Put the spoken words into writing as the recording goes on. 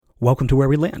Welcome to Where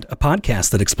We Land, a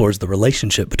podcast that explores the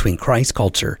relationship between Christ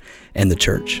culture and the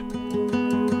church.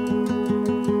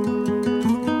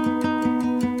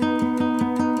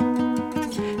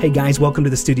 Hey guys, welcome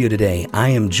to the studio today. I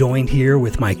am joined here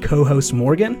with my co-host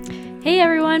Morgan. Hey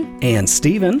everyone. And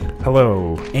Stephen.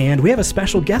 Hello. And we have a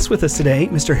special guest with us today,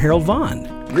 Mr. Harold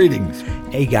Vaughn. Greetings.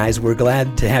 Hey guys, we're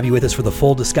glad to have you with us for the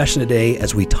full discussion today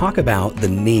as we talk about the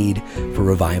need for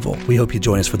revival. We hope you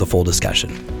join us for the full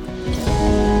discussion.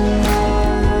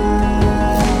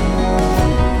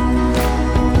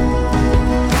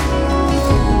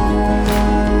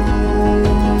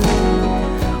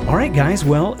 All right, guys.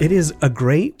 Well, it is a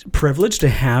great privilege to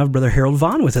have Brother Harold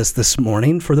Vaughn with us this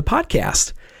morning for the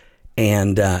podcast.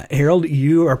 And Harold,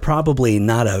 you are probably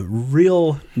not a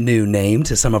real new name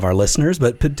to some of our listeners,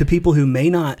 but to people who may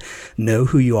not know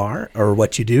who you are or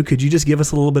what you do, could you just give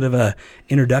us a little bit of a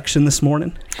introduction this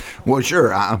morning? Well,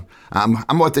 sure.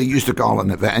 I'm what they used to call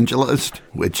an evangelist,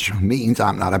 which means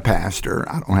I'm not a pastor.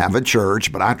 I don't have a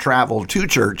church, but I travel to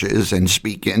churches and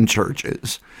speak in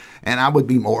churches. And I would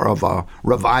be more of a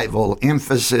revival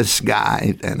emphasis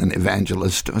guy than an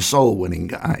evangelist, a soul-winning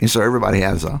guy. So everybody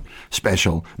has a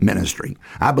special ministry.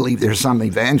 I believe there's some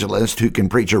evangelist who can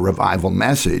preach a revival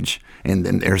message, and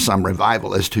then there's some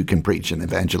revivalist who can preach an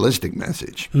evangelistic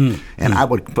message. And I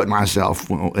would put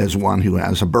myself as one who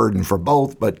has a burden for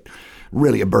both, but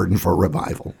really a burden for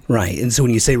revival. Right. And so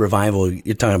when you say revival,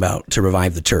 you're talking about to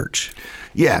revive the church.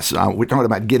 Yes, we're talking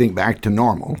about getting back to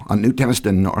normal. A New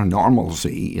Testament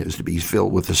normalcy is to be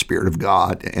filled with the Spirit of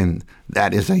God, and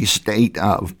that is a state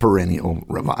of perennial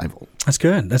revival. That's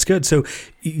good. That's good. So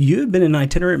you've been in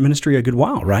itinerant ministry a good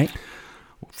while, right?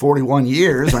 41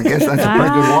 years, I guess that's a pretty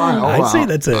good while.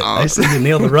 I say you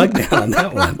nailed the rug down on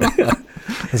that one.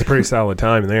 That's a pretty solid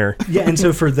time there. Yeah, and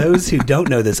so for those who don't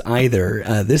know this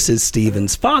either, this is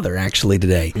Stephen's father actually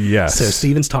today. Yes. So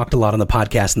Stephen's talked a lot on the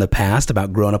podcast in the past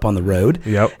about growing up on the road.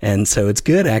 Yep. And so it's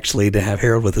good actually to have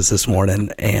Harold with us this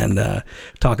morning and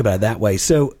talk about it that way.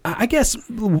 So I guess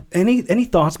any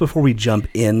thoughts before we jump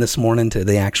in this morning to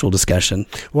the actual discussion?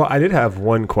 Well, I did have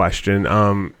one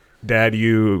question. Dad,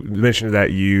 you mentioned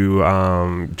that you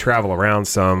travel around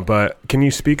some, but can you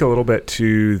speak a little bit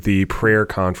to the prayer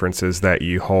conferences that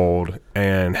you hold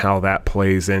and how that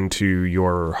plays into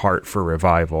your heart for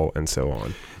revival and so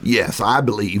on? Yes, I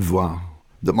believe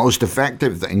the most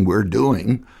effective thing we're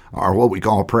doing are what we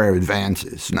call prayer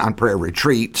advances, not prayer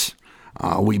retreats.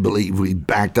 We believe we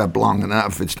backed up long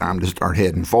enough. It's time to start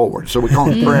heading forward. So we call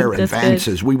them prayer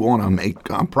advances. Good. We want to make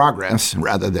progress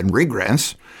rather than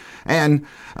regress. And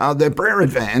the prayer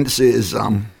advance is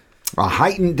a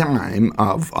heightened time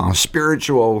of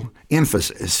spiritual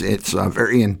emphasis. It's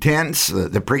very intense.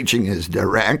 The preaching is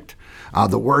direct.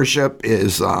 The worship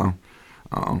is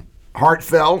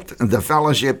heartfelt. The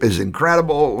fellowship is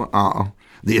incredible.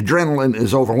 The adrenaline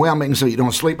is overwhelming, so you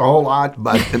don't sleep a whole lot,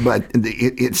 but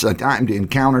it's a time to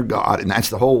encounter God, and that's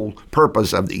the whole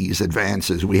purpose of these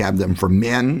advances. We have them for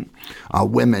men,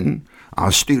 women,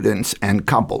 students, and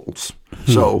couples.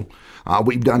 So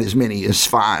we've done as many as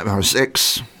 5 or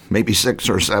 6, maybe 6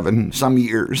 or 7 some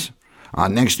years.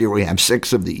 Next year we have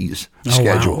 6 of these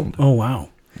scheduled. Wow. Oh, wow.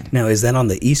 Now, is that on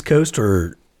the East Coast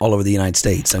or all over the United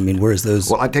States? I mean, where's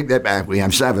those? Well, I take that back. We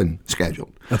have 7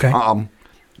 scheduled. Okay.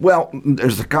 Well,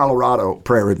 there's the Colorado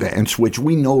Prayer Advance, which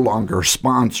we no longer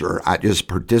sponsor. I just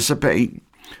participate.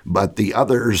 But the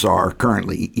others are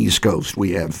currently East Coast.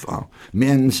 We have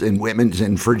men's and women's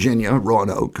in Virginia,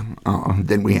 Roanoke.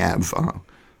 Then we have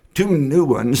 2 new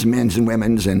ones, men's and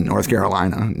women's in North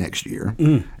Carolina next year.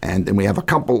 And then we have a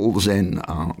couples in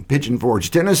Pigeon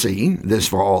Forge, Tennessee this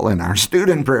fall, and our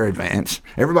student prayer advance.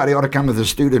 Everybody ought to come to the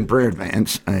student prayer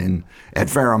advance at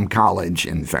Ferrum College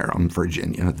in Ferrum,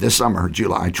 Virginia, this summer,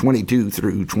 July 22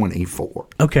 through 24.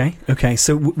 Okay.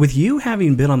 So with you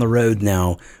having been on the road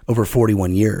now over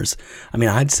 41 years, I mean,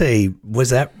 I'd say, was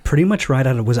that pretty much right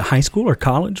out of, was it high school or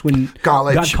college when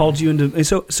College. God called you into,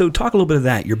 so talk a little bit of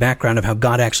that, your background of how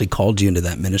God actually called you into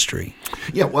that ministry.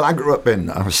 Yeah, well, I grew up in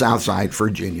Southside,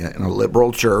 Virginia, in a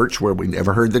liberal church where we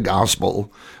never heard the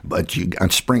gospel, but you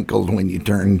got sprinkled when you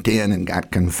turned 10 and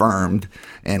got confirmed,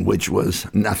 and which was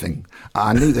nothing.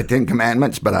 I knew the 10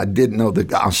 Commandments, but I didn't know the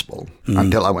gospel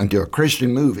until I went to a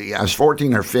Christian movie. I was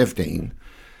 14 or 15,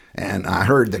 and I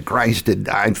heard that Christ had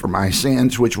died for my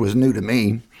sins, which was new to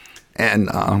me. And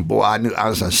boy, I knew I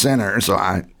was a sinner, so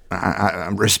I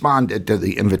responded to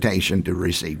the invitation to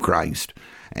receive Christ.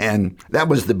 And that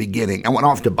was the beginning. I went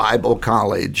off to Bible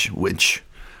college, which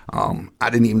I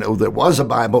didn't even know there was a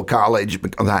Bible college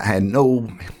because I had no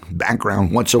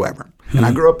background whatsoever. And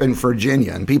I grew up in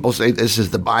Virginia, and people say this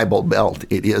is the Bible Belt.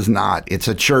 It is not. It's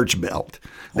a church belt.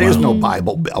 There's no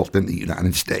Bible Belt in the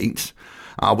United States.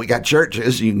 We got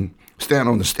churches. You can stand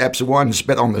on the steps of one and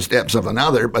spit on the steps of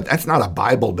another, but that's not a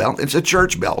Bible belt. It's a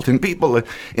church belt. And people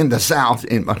in the South,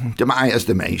 to my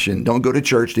estimation, don't go to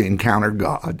church to encounter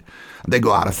God. They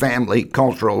go out of family,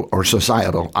 cultural, or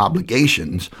societal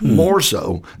obligations more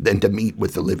so than to meet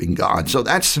with the living God. So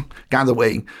that's kind of the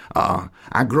way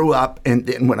I grew up. And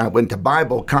then when I went to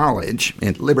Bible college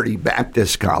at Liberty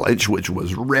Baptist College, which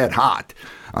was red hot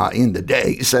in the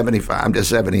day, 75 to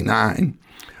 79,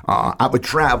 I would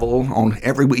travel on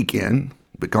every weekend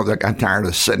because I got tired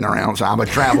of sitting around. So I would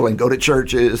travel and go to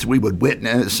churches. We would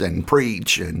witness and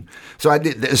preach. And so I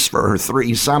did this for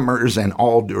 3 summers and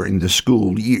all during the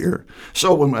school year.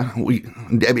 So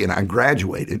when Debbie and I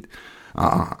graduated,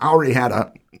 I already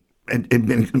had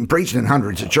been preaching in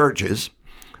hundreds of churches,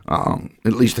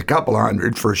 at least a couple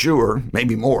hundred for sure,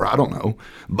 maybe more, I don't know.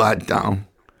 But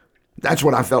that's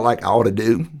what I felt like I ought to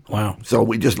do. Wow. So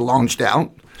we just launched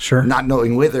out, not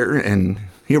knowing whither, and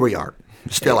here we are.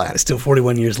 Still at it. Still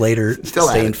 41 years later,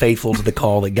 staying faithful to the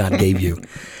call that God gave you.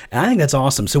 And I think that's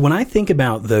awesome. So when I think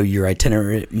about, though, your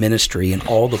itinerant ministry and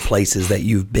all the places that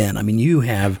you've been, I mean, you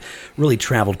have really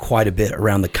traveled quite a bit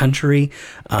around the country,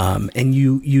 and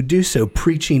you do so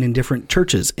preaching in different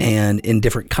churches and in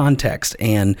different contexts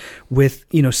and with,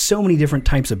 so many different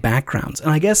types of backgrounds.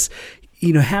 And I guess,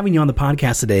 having you on the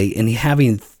podcast today and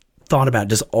having thought about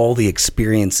just all the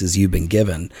experiences you've been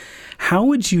given, how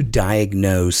would you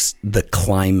diagnose the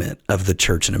climate of the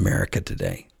church in America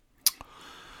today?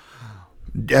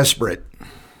 Desperate.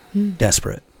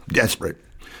 Desperate.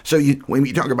 So when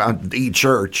you talk about the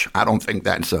church, I don't think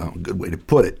that's a good way to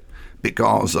put it,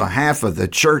 because half of the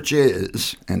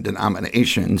churches and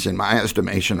denominations, in my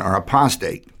estimation, are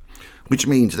apostate, which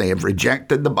means they have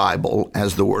rejected the Bible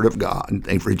as the Word of God.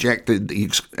 They've rejected the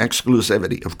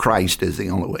exclusivity of Christ as the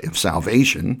only way of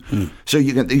salvation. So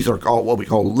these are called what we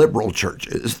call liberal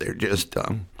churches. They're just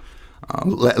I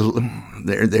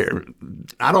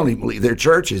don't even believe they're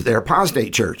churches. They're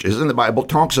apostate churches, and the Bible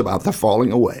talks about the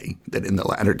falling away, that in the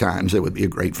latter times there would be a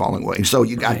great falling away. So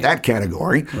you got that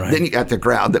category. Then you got the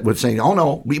crowd that would say, oh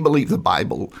no, we believe the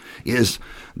Bible is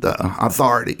the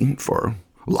authority for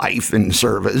life and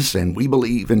service, and we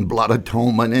believe in blood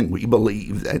atonement, and we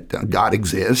believe that God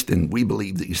exists, and we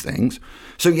believe these things.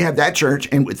 So you have that church,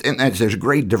 and within that there's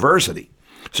great diversity.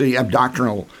 So you have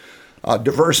doctrinal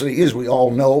diversity, as we all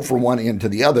know, from one end to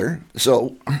the other.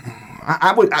 So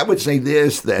I would say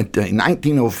this, that in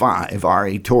 1905,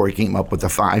 R.A. Torrey came up with the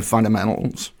 5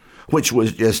 fundamentals, which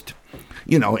was just,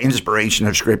 inspiration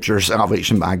of Scripture,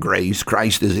 salvation by grace,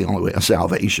 Christ is the only way of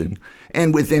salvation.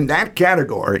 And within that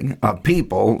category of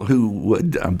people who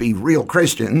would be real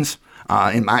Christians,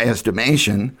 in my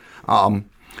estimation,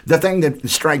 the thing that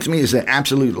strikes me is the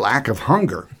absolute lack of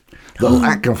hunger. The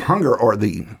lack of hunger, or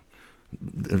the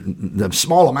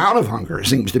small amount of hunger, it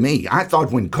seems to me. I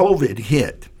thought when COVID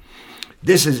hit,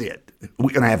 this is it.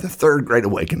 We're going to have the third great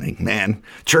awakening, man.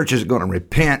 Churches are going to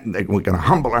repent. We're going to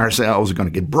humble ourselves. We're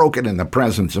going to get broken in the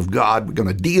presence of God. We're going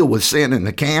to deal with sin in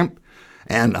the camp.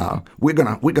 And we're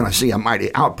going to see a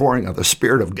mighty outpouring of the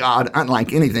Spirit of God,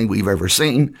 unlike anything we've ever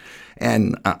seen.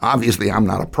 And obviously, I'm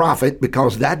not a prophet,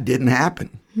 because that didn't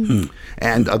happen.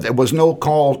 And there was no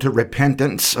call to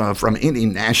repentance from any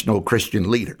national Christian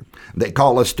leader. They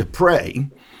call us to pray.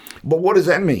 But what does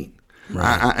that mean? And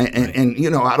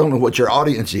I don't know what your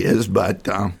audience is, but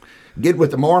Get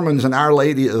with the Mormons and Our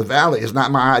Lady of the Valley is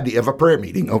not my idea of a prayer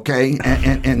meeting, okay?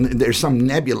 And there's some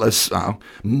nebulous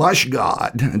mush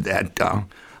god that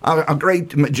a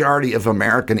great majority of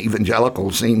American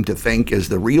evangelicals seem to think is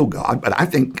the real God. But I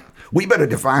think we better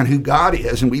define who God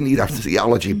is, and we need our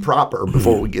theology proper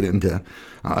before we get into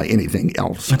anything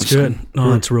else. That's good.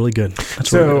 No, that's really good.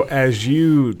 So as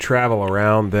you travel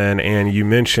around then, and you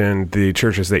mentioned the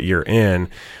churches that you're in,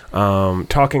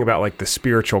 talking about like the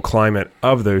spiritual climate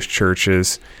of those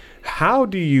churches, how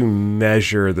do you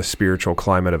measure the spiritual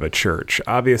climate of a church?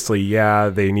 Obviously, yeah,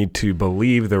 they need to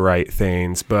believe the right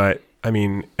things, but I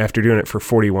mean, after doing it for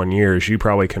 41 years, you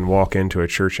probably can walk into a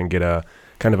church and get a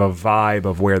kind of a vibe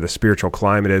of where the spiritual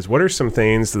climate is. What are some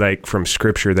things like from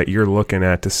Scripture that you're looking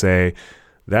at to say,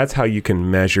 that's how you can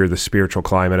measure the spiritual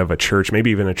climate of a church, maybe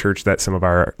even a church that some of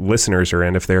our listeners are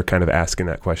in, if they're kind of asking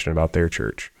that question about their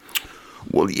church?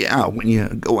 Well, yeah, when you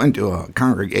go into a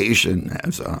congregation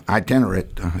as an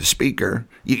itinerant speaker,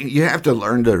 you have to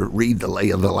learn to read the lay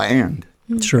of the land.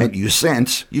 Sure. And you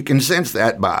can sense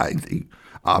that by the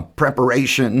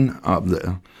preparation of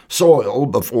the soil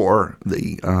before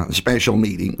the special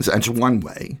meetings. That's one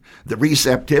way. The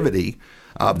receptivity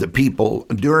of the people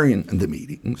during the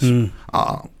meetings.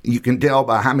 You can tell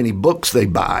by how many books they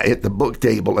buy at the book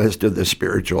table as to the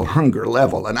spiritual hunger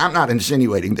level. And I'm not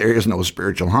insinuating there is no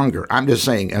spiritual hunger. I'm just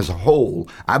saying as a whole,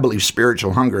 I believe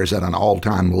spiritual hunger is at an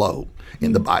all-time low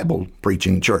in the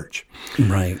Bible-preaching church.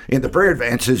 Right. In the prayer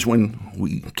advances, when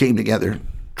we came together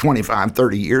 25,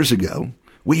 30 years ago,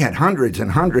 we had hundreds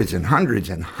and hundreds and hundreds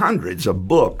and hundreds of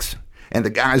books, and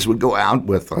the guys would go out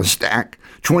with a stack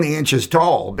 20 inches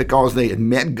tall because they had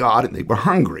met God and they were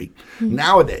hungry.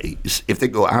 Nowadays, if they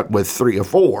go out with 3 or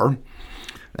 4,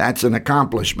 that's an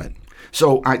accomplishment.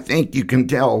 So I think you can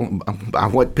tell by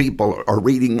what people are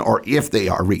reading, or if they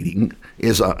are reading,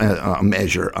 is a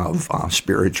measure of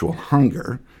spiritual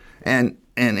hunger. And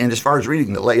as far as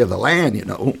reading the lay of the land,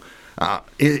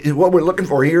 what we're looking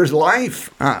for here is life.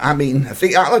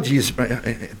 Theology is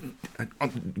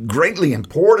greatly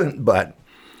important, but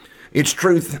it's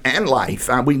truth and life.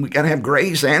 We got to have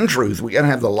grace and truth. We got to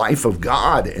have the life of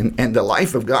God, and the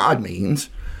life of God means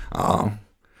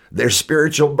there's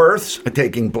spiritual births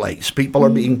taking place. People are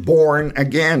being born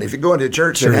again. If you go into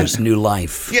church, there's new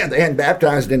life. Yeah, they hadn't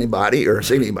baptized anybody or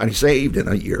seen anybody saved in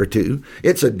a year or two.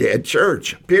 It's a dead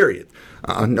church, period.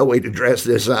 No way to dress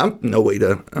this up. No way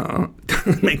to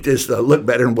make this look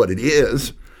better than what it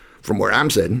is from where I'm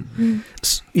sitting.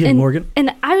 Morgan?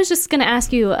 And I was just going to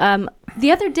ask you, the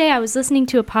other day I was listening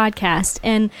to a podcast,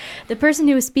 and the person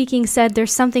who was speaking said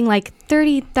there's something like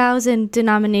 30,000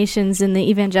 denominations in the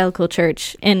evangelical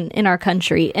church in our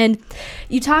country. And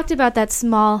you talked about that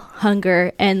small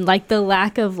hunger and like the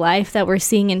lack of life that we're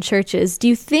seeing in churches. Do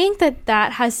you think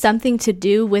that has something to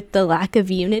do with the lack of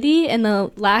unity and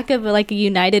the lack of like a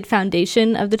united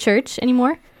foundation of the church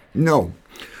anymore? No.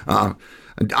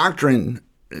 Doctrine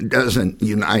doesn't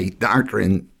unite.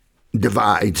 Doctrine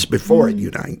divides before it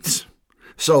unites.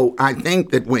 So I think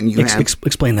that when you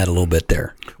explain that a little bit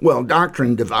there. Well,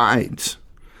 doctrine divides.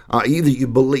 Either you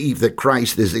believe that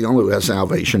Christ is the only way of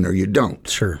salvation, or you don't.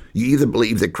 Sure. You either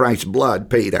believe that Christ's blood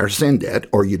paid our sin debt,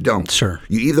 or you don't. Sure.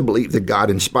 You either believe that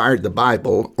God inspired the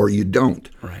Bible, or you don't.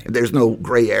 Right. There's no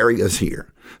gray areas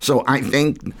here. So I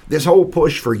think this whole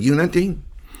push for unity,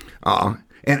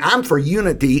 and I'm for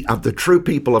unity of the true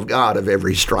people of God of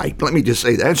every stripe. Let me just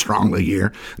say that strongly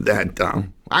here, that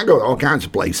I go to all kinds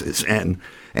of places, and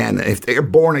if they're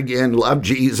born again, love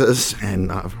Jesus, and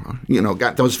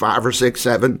got those 5 or 6,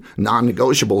 7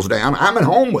 non-negotiables down, I'm at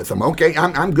home with them. Okay,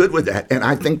 I'm good with that, and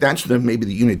I think that's maybe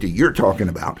the unity you're talking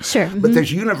about. Sure. But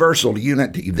there's universal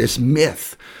unity, this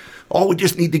myth. Oh, we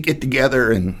just need to get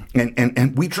together,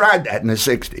 and we tried that in the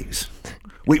 60s.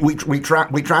 We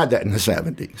tried that in the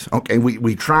 70s. Okay,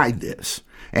 we tried this.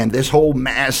 And this whole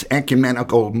mass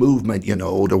ecumenical movement,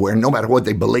 to where no matter what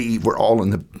they believe, we're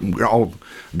all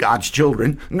God's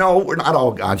children. No, we're not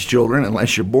all God's children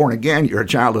unless you're born again. You're a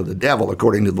child of the devil,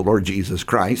 according to the Lord Jesus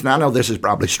Christ. Now, I know this is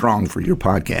probably strong for your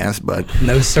podcast, but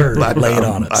no, sir. Lay it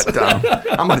on us. But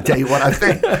I'm going to tell you what I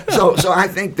think. So I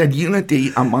think that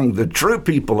unity among the true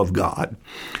people of God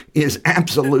is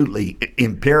absolutely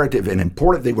imperative and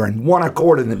important. They were in one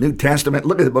accord in the New Testament.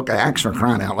 Look at the book of Acts, for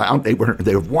crying out loud. They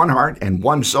were one heart and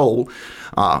one soul.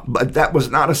 But that was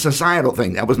not a societal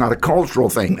thing. That was not a cultural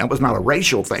thing. That was not a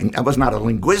racial thing. That was not a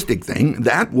linguistic thing.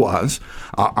 That was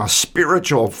a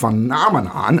spiritual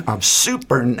phenomenon of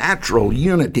supernatural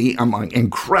unity among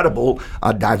incredible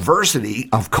diversity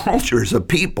of cultures of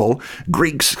people,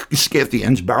 Greeks,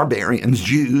 Scythians, barbarians,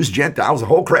 Jews, Gentiles. The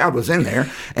whole crowd was in there.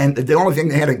 And the only thing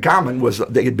they had in common was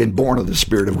they had been born of the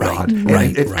Spirit of God.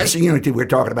 Right. That's the unity we're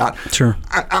talking about. Sure.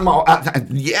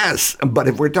 Yes, but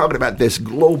if we're talking about this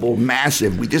global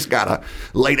massive, we just got to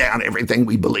lay down everything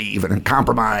we believe and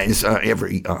compromise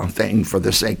every thing for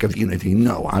the sake of unity.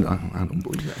 No, I don't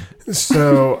believe that.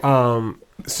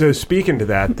 So speaking to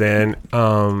that, then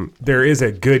there is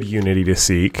a good unity to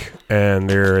seek, and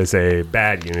there is a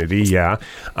bad unity. Yeah,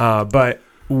 but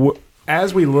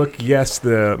as we look, yes,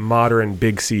 the modern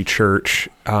Big C church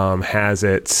has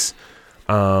its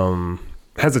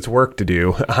work to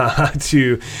do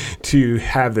to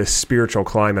have this spiritual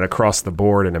climate across the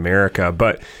board in America.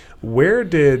 But where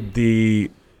did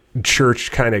the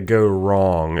church kind of go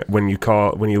wrong when you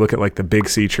look at like the Big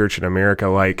C church in America?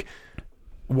 Like,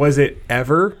 was it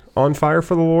ever on fire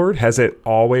for the Lord? Has it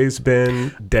always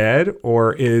been dead,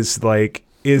 or is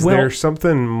there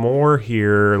something more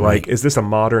here? Like, is this a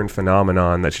modern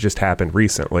phenomenon that's just happened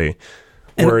recently?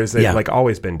 Or is it like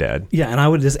always been dead? Yeah, and I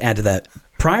would just add to that,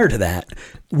 prior to that,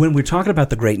 when we're talking about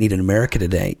the great need in America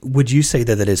today, would you say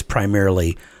that it is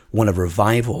primarily one of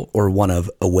revival or one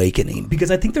of awakening? Because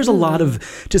I think there's a lot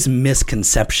of just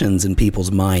misconceptions in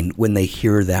people's mind when they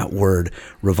hear that word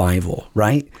revival,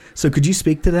 right? So could you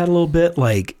speak to that a little bit?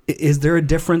 Like, is there a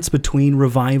difference between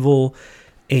revival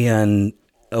and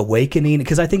awakening?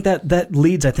 Because I think that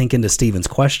leads, I think, into Stephen's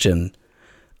question.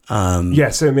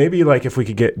 So maybe like if we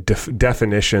could get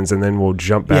definitions, and then we'll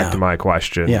jump back to my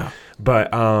question. Yeah.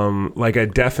 But like a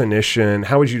definition,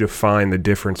 how would you define the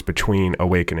difference between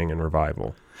awakening and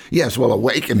revival? Yes, well,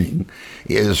 awakening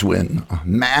is when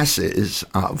masses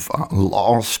of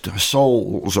lost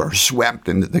souls are swept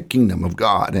into the kingdom of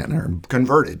God and are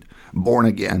converted, born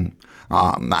again.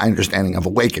 My understanding of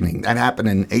awakening, that happened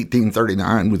in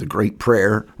 1839 with a great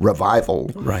prayer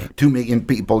revival. Right. 2 million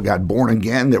people got born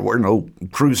again. There were no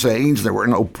crusades. There were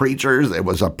no preachers. There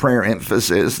was a prayer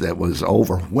emphasis that was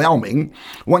overwhelming.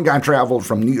 One guy traveled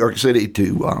from New York City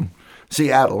to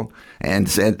Seattle and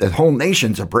said the whole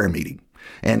nation's a prayer meeting.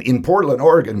 And in Portland,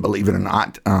 Oregon, believe it or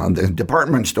not, the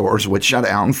department stores would shut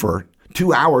down for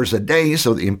 2 hours a day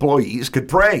so the employees could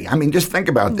pray. I mean, just think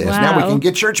about this. Wow. Now we can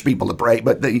get church people to pray,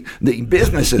 but the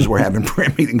businesses were having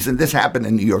prayer meetings, and this happened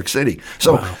in New York City.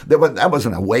 So that was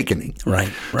an awakening.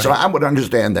 Right. So I would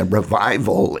understand that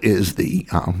revival is the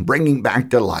bringing back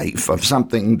to life of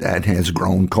something that has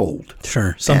grown cold.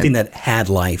 Sure. Something that had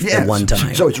life at one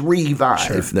time. So it's revive.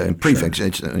 Sure. The prefix,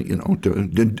 it's,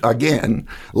 again,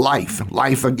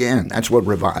 life again. That's what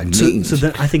revive means. So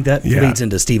then I think that leads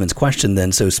into Stephen's question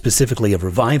then, so specifically of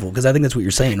revival, because I think that's what you're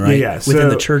saying, right? Yeah. Within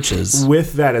the churches.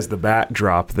 With that as the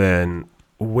backdrop, then,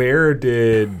 where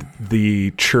did the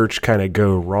church kind of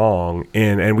go wrong?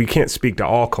 And we can't speak to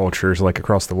all cultures like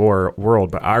across the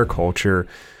world, but our culture,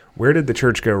 where did the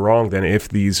church go wrong then if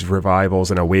these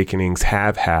revivals and awakenings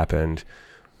have happened?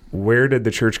 Where did the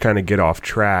church kind of get off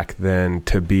track then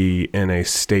to be in a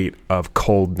state of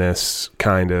coldness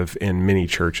kind of in many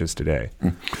churches today?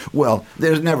 Well,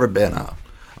 there's never been a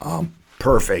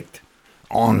perfect,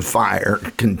 on fire,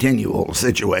 continual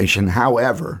situation.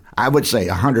 However, I would say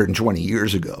 120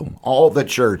 years ago, all the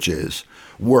churches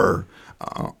were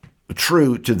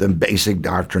true to the basic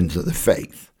doctrines of the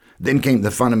faith. Then came the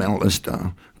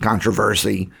fundamentalist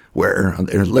controversy where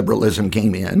liberalism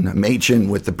came in. Machen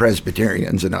with the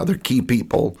Presbyterians and other key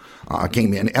people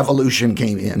came in. Evolution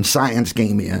came in. Science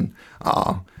came in.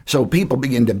 So people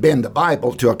began to bend the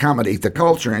Bible to accommodate the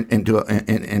culture and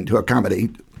to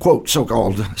accommodate, quote,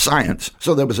 so-called science.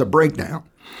 So there was a breakdown.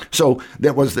 So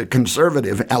there was the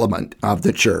conservative element of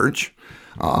the church,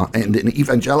 and then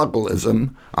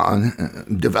evangelicalism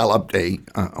developed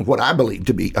what I believe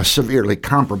to be a severely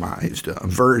compromised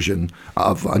version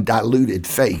of diluted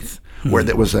faith, where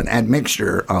there was an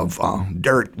admixture of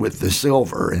dirt with the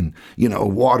silver and,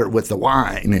 water with the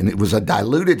wine. And it was a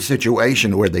diluted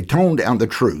situation where they toned down the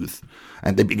truth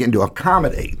and they began to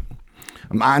accommodate.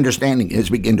 My understanding is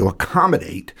begin to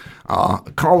accommodate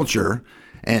culture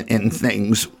and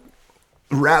things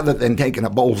rather than taking a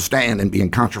bold stand and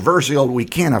being controversial. We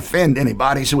can't offend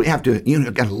anybody, so we have to,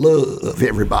 got to love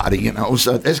everybody,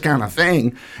 so this kind of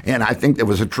thing. And I think there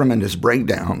was a tremendous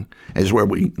breakdown is where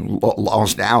we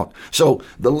lost out. So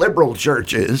the liberal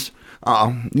churches,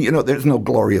 there's no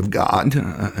glory of God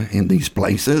in these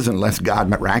places unless God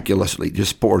miraculously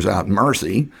just pours out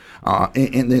mercy.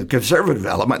 In the conservative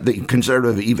element, the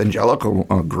conservative evangelical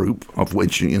group, of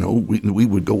which, we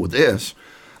would go with this,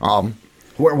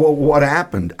 what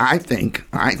happened? I think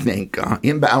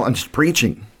imbalanced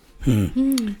preaching.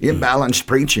 Imbalanced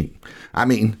preaching. I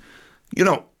mean,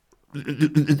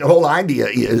 the whole idea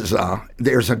is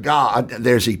there's a God,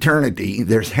 there's eternity,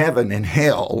 there's heaven and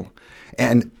hell,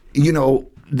 and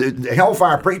the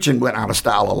hellfire preaching went out of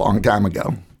style a long time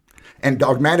ago. And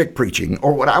dogmatic preaching,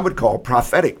 or what I would call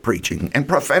prophetic preaching. And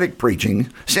prophetic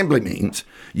preaching simply means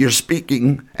you're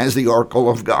speaking as the oracle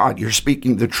of God. You're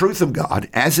speaking the truth of God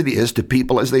as it is to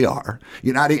people as they are.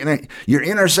 You're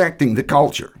intersecting the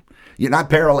culture. You're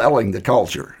not paralleling the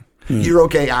culture. You're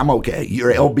okay, I'm okay.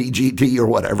 You're LBGT or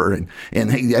whatever, and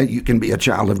hey, you can be a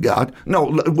child of God. No,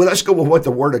 let's go with what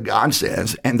the Word of God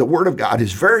says. And the Word of God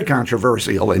is very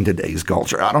controversial in today's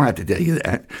culture. I don't have to tell you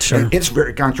that. Sure. It's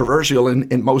very controversial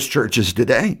in most churches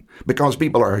today because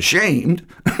people are ashamed.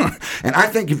 And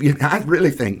I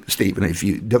really think, Stephen, if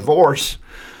you divorce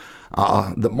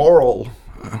the moral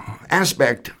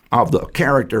aspect of the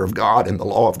character of God and the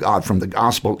law of God from the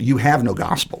gospel, you have no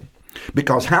gospel.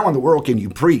 Because how in the world can you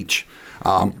preach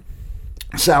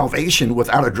salvation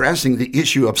without addressing the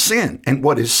issue of sin? And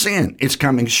what is sin? It's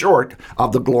coming short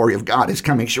of the glory of God. It's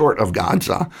coming short of God's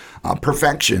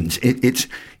perfections. It's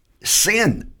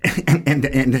sin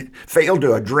and fail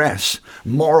to address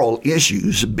moral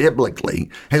issues biblically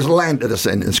has landed us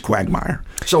in this quagmire.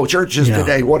 So churches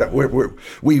today,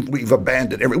 we've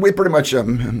abandoned we pretty much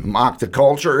mock the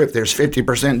culture. If there's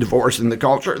 50% divorce in the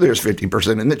culture, there's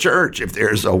 50% in the church. If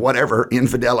there's whatever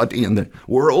infidelity in the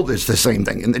world, it's the same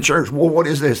thing in the church. Well, what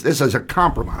is this? This is a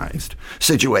compromised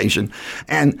situation.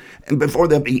 And before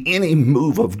there'll be any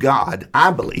move of God,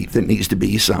 I believe there needs to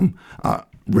be some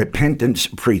repentance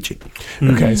preaching.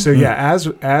 Okay, so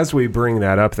as we bring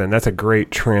that up, then that's a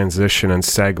great transition and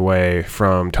segue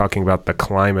from talking about the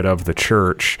climate of the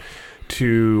church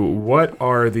to what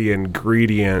are the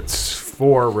ingredients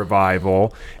for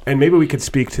revival. And maybe we could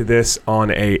speak to this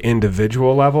on a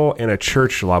individual level and a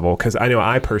church level, because I know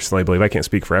I personally believe, I can't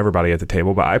speak for everybody at the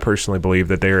table, but I personally believe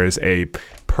that there is a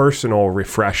personal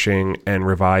refreshing and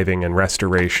reviving and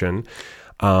restoration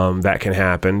that can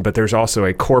happen, but there's also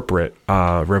a corporate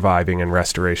reviving and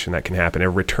restoration that can happen, a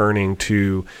returning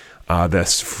to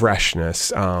this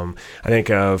freshness. I think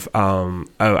of when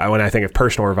I think of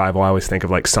personal revival, I always think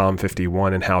of like Psalm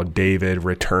 51 and how David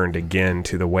returned again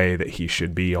to the way that he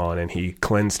should be on, and he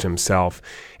cleansed himself,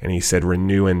 and he said,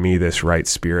 "Renew in me this right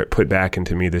spirit, put back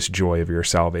into me this joy of your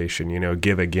salvation."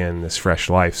 Give again this fresh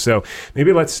life. So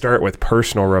maybe let's start with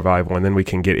personal revival, and then we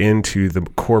can get into the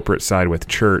corporate side with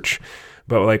church.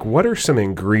 But what are some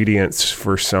ingredients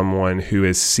for someone who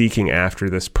is seeking after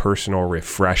this personal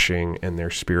refreshing in their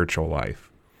spiritual life?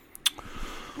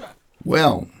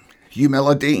 Well,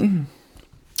 humility,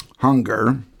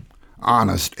 hunger,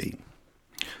 honesty.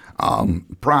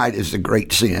 Pride is a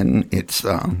great sin. It's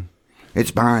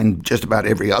behind just about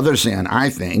every other sin, I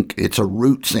think. It's a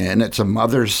root sin. It's a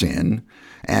mother sin.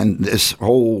 And this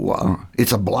whole,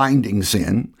 it's a blinding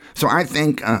sin. So I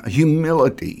think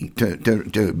humility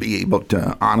to be able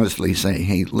to honestly say,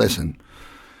 hey, listen,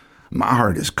 my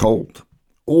heart is cold.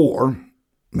 Or,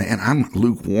 man, I'm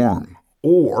lukewarm.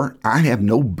 Or I have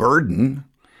no burden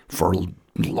for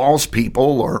lost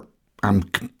people, or I'm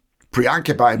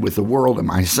preoccupied with the world and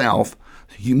myself.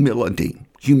 Humility,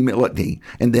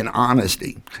 and then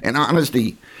honesty. And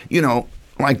honesty,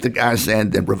 like the guy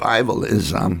said, that revival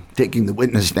is taking the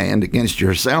witness stand against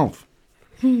yourself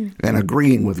and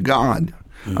agreeing with God.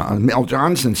 Mel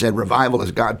Johnson said revival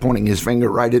is God pointing his finger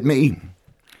right at me.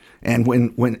 And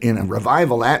when in a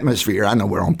revival atmosphere, I know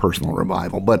we're on personal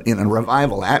revival, but in a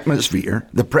revival atmosphere,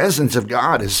 the presence of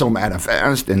God is so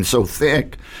manifest and so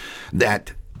thick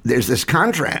that there's this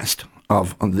contrast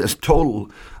of this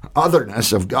total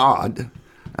otherness of God,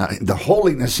 the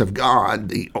holiness of God,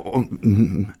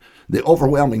 the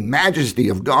overwhelming majesty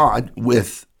of God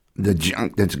with the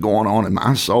junk that's going on in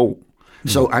my soul.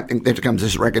 So I think there comes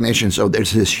this recognition. So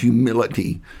there's this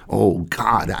humility. Oh,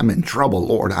 God, I'm in trouble,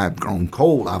 Lord. I've grown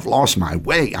cold. I've lost my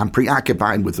way. I'm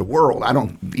preoccupied with the world. I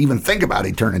don't even think about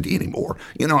eternity anymore.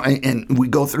 And we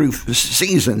go through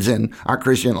seasons in our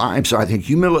Christian life. So I think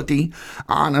humility,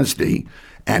 honesty,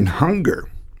 and hunger.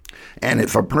 And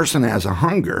if a person has a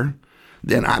hunger,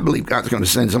 then I believe God's going to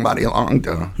send somebody along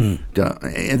and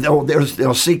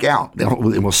they'll seek out. They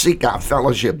will seek out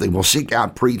fellowship. They will seek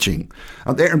out preaching.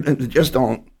 I don't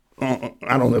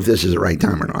know if this is the right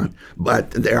time or not, but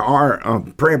there are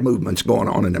prayer movements going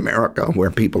on in America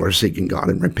where people are seeking God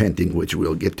and repenting, which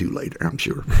we'll get to later, I'm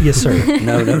sure. Yes, sir.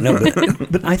 No.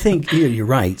 But I think you're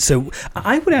right. So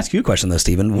I would ask you a question, though,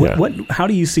 Stephen. How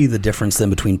do you see the difference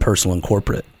then between personal and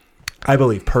corporate? I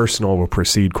believe personal will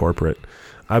precede corporate.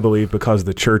 I believe because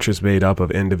the church is made up of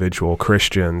individual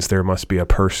Christians, there must be a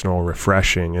personal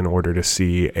refreshing in order to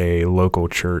see a local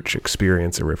church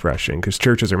experience a refreshing, because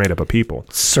churches are made up of people.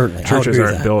 Certainly. Churches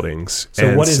aren't buildings.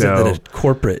 So what is it that a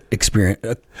corporate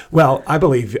experience... Well, I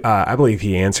believe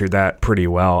he answered that pretty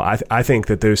well. I think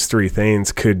that those three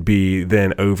things could be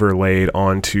then overlaid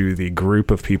onto the group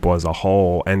of people as a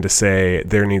whole, and to say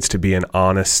there needs to be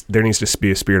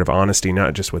a spirit of honesty,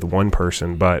 not just with one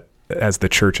person, but as the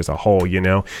church as a whole.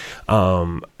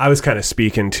 I was kind of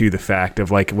speaking to the fact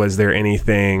of was there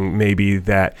anything maybe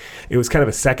that it was kind of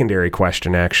a secondary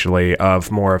question actually,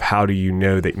 of more of how do you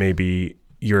know that maybe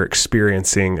you're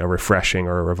experiencing a refreshing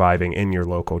or a reviving in your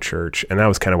local church? And that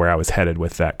was kind of where I was headed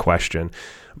with that question.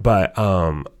 But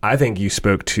I think you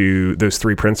spoke to those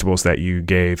three principles that you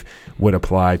gave would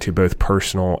apply to both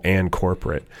personal and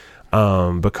corporate.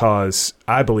 Because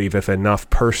I believe if enough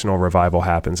personal revival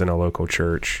happens in a local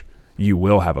church, you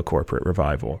will have a corporate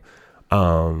revival.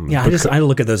 I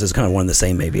look at those as kind of one and the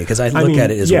same, maybe, because I look at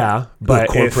it as but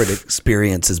corporate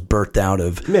experience is birthed out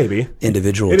of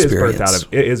individual experience.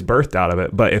 It is birthed out of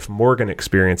it. But if Morgan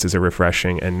experiences a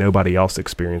refreshing and nobody else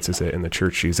experiences it in the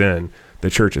church she's in,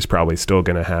 the church is probably still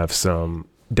going to have some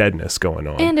deadness going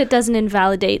on. And it doesn't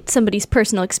invalidate somebody's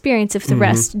personal experience if the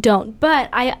rest don't. But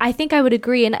I think I would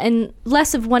agree, and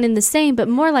less of one and the same, but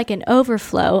more like an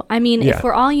overflow. I mean, if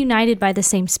we're all united by the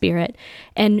same Spirit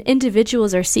and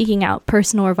individuals are seeking out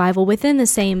personal revival within the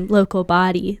same local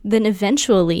body, then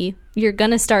eventually you're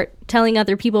going to start telling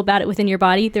other people about it within your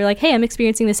body. They're like, hey, I'm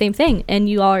experiencing the same thing. And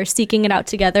you all are seeking it out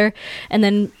together. And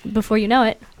then before you know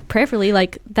it, prayerfully,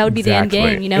 like that would be the end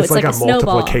game. You know, it's like a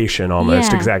snowball. multiplication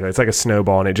almost. Yeah. Exactly. It's like a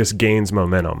snowball and it just gains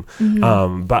momentum.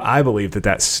 But I believe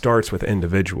that starts with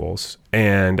individuals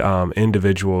and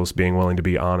individuals being willing to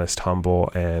be honest,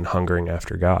 humble, and hungering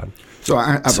after God. So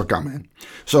I have a comment.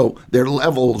 So there are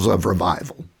levels of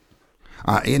revival.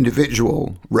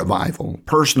 Individual revival,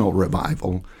 personal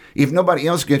revival. If nobody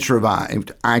else gets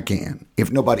revived, I can. If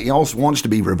nobody else wants to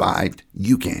be revived,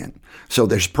 you can. So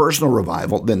there's personal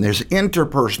revival, then there's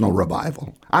interpersonal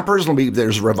revival. I personally believe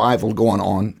there's revival going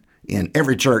on in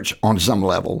every church on some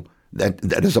level that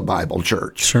is a Bible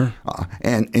church. Sure.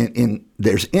 And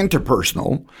there's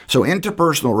interpersonal. So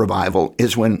interpersonal revival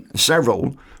is when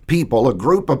several people, a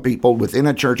group of people within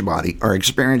a church body are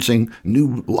experiencing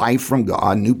new life from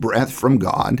God, new breath from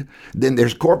God. Then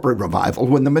there's corporate revival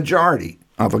when the majority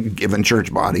of a given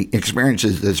church body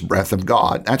experiences this breath of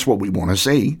God. That's what we want to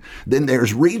see. Then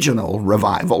there's regional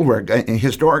revival, where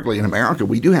historically in America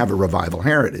we do have a revival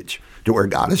heritage to where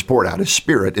God has poured out His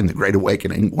Spirit in the Great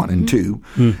Awakening 1 and 2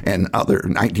 and other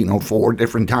 1904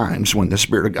 different times when the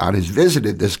Spirit of God has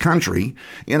visited this country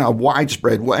in a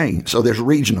widespread way. So there's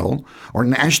regional or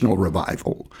national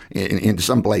revival in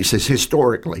some places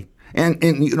historically. And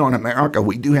you know, in America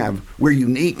we're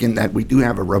unique in that we do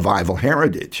have a revival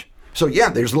heritage. So yeah,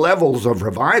 there's levels of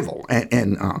revival,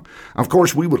 and of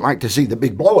course we would like to see the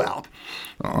big blowout.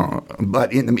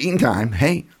 But in the meantime,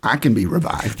 hey, I can be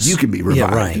revived. You can be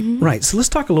revived. Yeah, right, right. So let's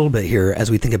talk a little bit here as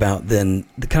we think about then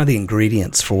the kind of the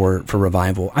ingredients for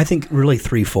revival. I think really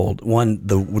threefold. One,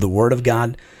 the Word of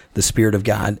God, the Spirit of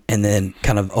God, and then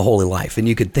kind of a holy life. And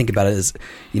you could think about it as,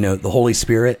 you know, the Holy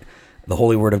Spirit, the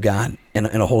Holy Word of God, and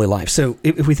a holy life. So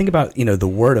if we think about, you know, the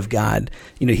Word of God,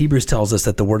 you know, Hebrews tells us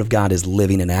that the Word of God is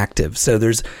living and active. So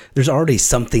there's already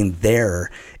something there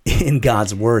in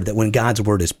God's Word, that when God's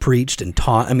Word is preached and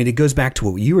taught, I mean, it goes back to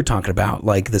what you were talking about,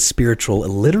 like the spiritual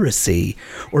illiteracy,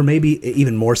 or maybe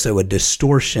even more so a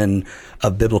distortion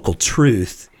of biblical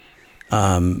truth,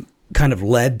 kind of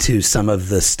led to some of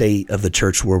the state of the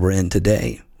church where we're in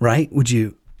today, right?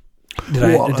 Did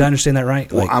I understand that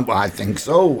right? Well, I think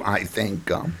so. I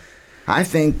think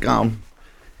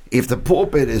if the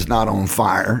pulpit is not on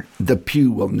fire, the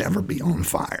pew will never be on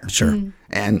fire. Sure.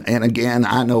 And again,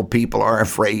 I know people are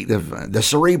afraid of the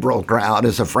cerebral crowd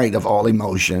is afraid of all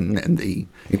emotion, and the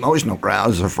emotional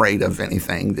crowd is afraid of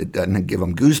anything that doesn't give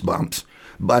them goosebumps.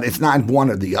 But it's not one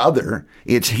or the other.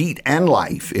 It's heat and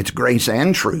life. It's grace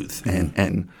and truth.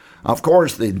 And of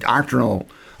course, the doctrinal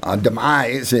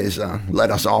demise has led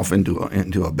us off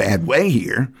into a bad way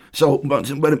here. So, but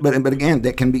again,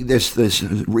 there can be this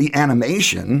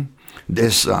reanimation,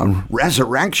 this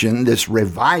resurrection, this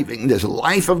reviving, this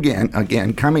life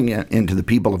again coming into the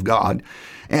people of God.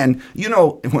 And you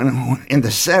know, when in the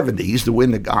 70s, the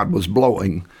wind of God was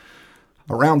blowing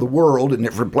around the world in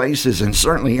different places, and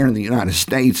certainly here in the United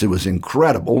States, it was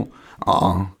incredible.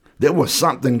 There was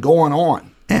something going on.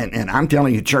 And I'm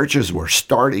telling you, churches were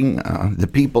starting. The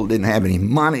people didn't have any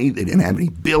money. They didn't have any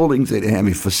buildings. They didn't have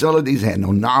any facilities. They had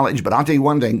no knowledge. But I'll tell you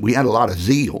one thing, we had a lot of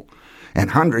zeal. And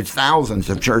thousands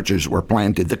of churches were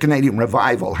planted. The Canadian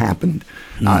Revival happened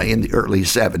in the early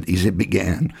 70s. It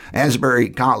began. Asbury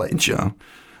College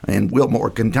in Wilmore,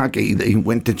 Kentucky, they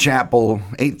went to chapel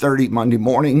 8:30 Monday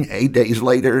morning. 8 days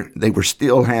later, they were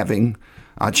still having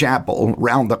a chapel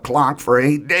round the clock for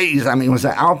 8 days. I mean, it was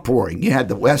an outpouring. You had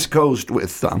the West Coast with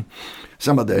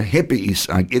some of the hippies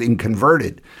getting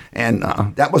converted, and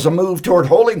that was a move toward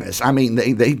holiness. I mean,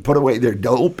 they put away their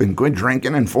dope and quit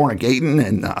drinking and fornicating,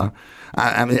 and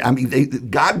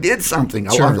God did something.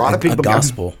 Sure, a lot of people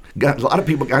gospel. A lot of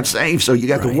people got saved. So you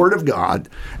got the Word of God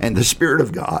and the Spirit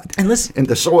of God, and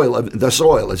the soil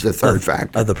is the third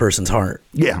factor of the person's heart.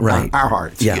 Yeah, right. Our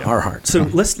hearts. Yeah, our hearts. So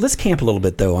let's camp a little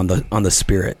bit though on the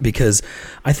Spirit, because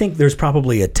I think there's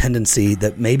probably a tendency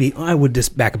that maybe I would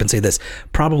just back up and say this.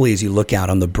 Probably as you look out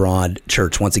on the broad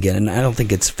church once again, and I don't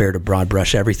think it's fair to broad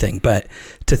brush everything, but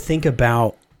to think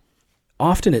about,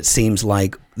 often it seems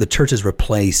like the church has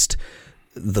replaced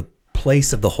the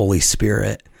place of the Holy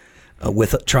Spirit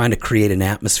with trying to create an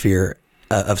atmosphere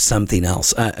of something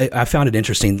else. I found it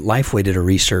interesting. Lifeway did a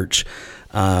research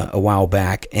a while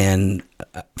back, and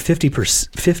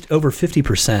over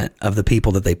 50% of the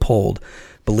people that they polled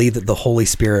believed that the Holy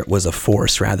Spirit was a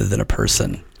force rather than a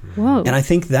person. Whoa. And I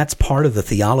think that's part of the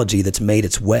theology that's made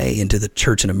its way into the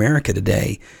church in America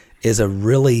today, is a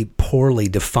really poorly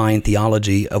defined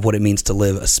theology of what it means to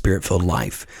live a spirit-filled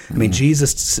life. I mean,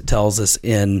 Jesus tells us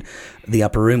in the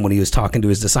upper room when he was talking to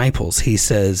his disciples, he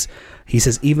says,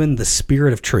 even the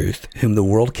Spirit of truth, whom the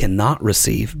world cannot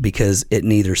receive because it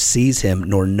neither sees him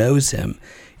nor knows him,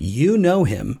 you know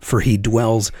him, for he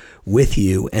dwells with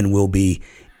you and will be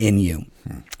in you.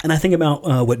 And I think about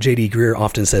what J.D. Greear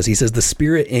often says. He says, the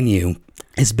Spirit in you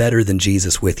is better than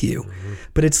Jesus with you.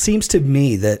 But it seems to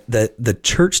me that the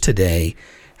church today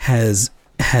has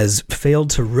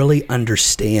failed to really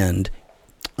understand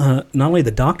not only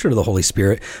the doctrine of the Holy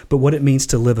Spirit, but what it means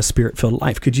to live a Spirit-filled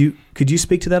life. Could you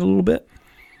speak to that a little bit?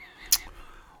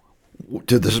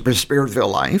 To the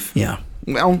Spirit-filled life? Yeah.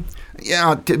 Well,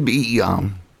 yeah, to be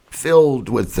filled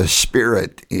with the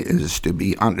Spirit is to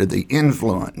be under the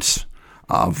influence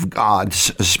of God's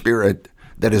Spirit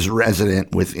that is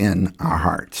resident within our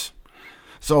hearts.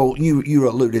 So you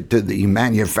alluded to the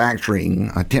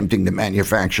attempting to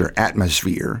manufacture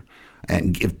atmosphere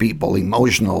and give people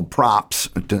emotional props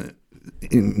to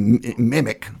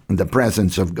mimic the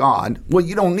presence of God. Well,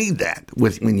 you don't need that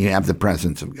when you have the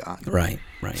presence of God. Right.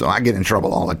 So I get in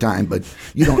trouble all the time, but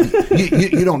you don't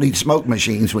you don't need smoke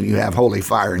machines when you have holy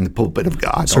fire in the pulpit of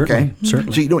God. Certainly. So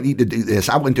you don't need to do this.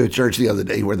 I went to a church the other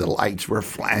day where the lights were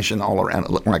flashing all around. It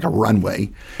looked like a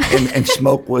runway, and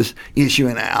smoke was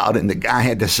issuing out, and the guy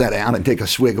had to sit down and take a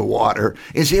swig of water,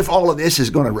 as if all of this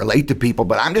is going to relate to people.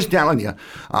 But I'm just telling you,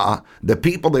 the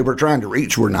people they were trying to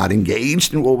reach were not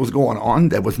engaged in what was going on.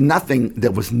 There was nothing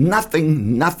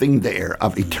there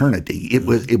of eternity.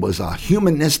 It was a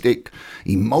humanistic,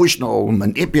 emotional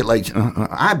manipulation,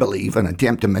 I believe, an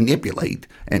attempt to manipulate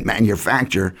and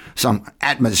manufacture some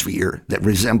atmosphere that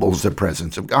resembles the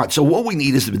presence of God. So what we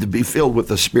need is to be filled with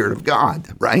the Spirit of God,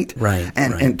 right? Right.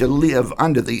 And to live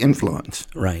under the influence.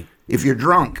 Right. If you're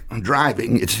drunk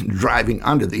driving, it's driving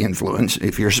under the influence.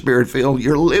 If you're Spirit-filled,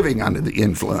 you're living under the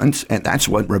influence. And that's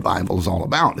what revival is all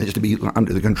about, is to be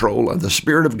under the control of the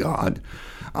Spirit of God,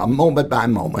 moment by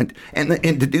moment. And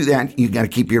to do that, you got to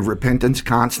keep your repentance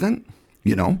constant.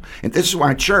 And this is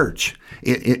why church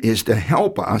is to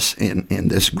help us in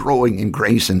this growing in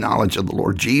grace and knowledge of the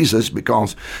Lord Jesus,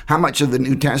 because how much of the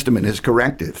New Testament is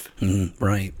corrective?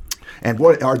 Right. And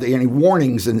what are there any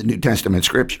warnings in the New Testament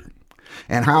Scripture?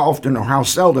 And how often or how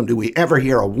seldom do we ever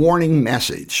hear a warning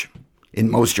message in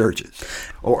most churches,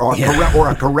 or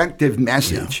a corrective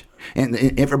message? Yeah.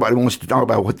 And everybody wants to talk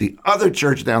about what the other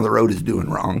church down the road is doing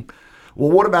wrong. Well,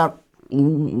 what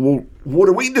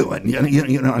are we doing?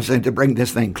 You know what I'm saying? To bring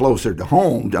this thing closer to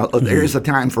home, there is a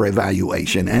time for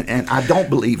evaluation. And I don't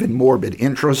believe in morbid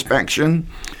introspection.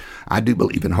 I do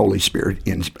believe in Holy Spirit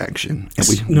inspection.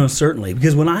 No, certainly.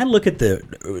 Because when I look at the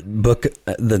book,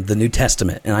 the New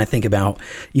Testament, and I think about,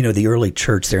 the early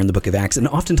church there in the book of Acts, and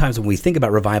oftentimes when we think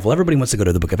about revival, everybody wants to go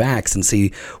to the book of Acts and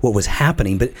see what was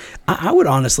happening. But I would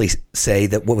honestly say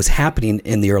that what was happening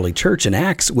in the early church in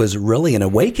Acts was really an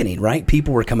awakening, right?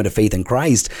 People were coming to faith in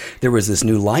Christ. There was this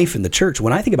new life in the church.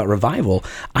 When I think about revival,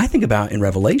 I think about in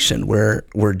Revelation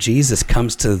where Jesus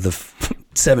comes to the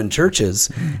 7 churches,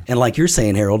 and like you're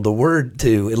saying, Harold, the word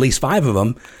to at least 5 of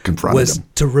them was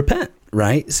to repent,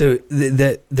 right? So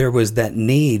that there was that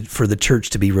need for the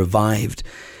church to be revived,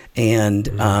 and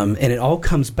it all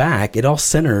comes back. It all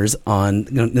centers on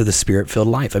the Spirit-filled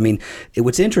life. I mean,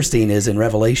 what's interesting is in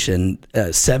Revelation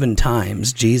 7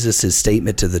 times Jesus'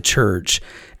 statement to the church,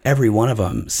 every one of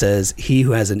them says, "He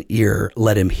who has an ear,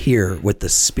 let him hear what the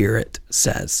Spirit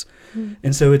says."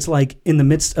 And so it's like in the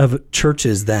midst of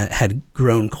churches that had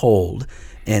grown cold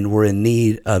and were in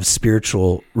need of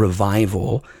spiritual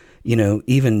revival,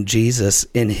 even Jesus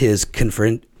in his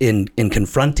in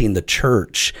confronting the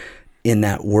church in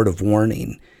that word of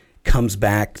warning comes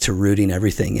back to rooting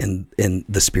everything in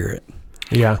the Spirit.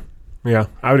 Yeah. Yeah,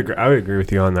 I would agree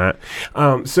with you on that.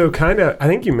 So I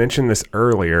think you mentioned this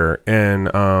earlier, and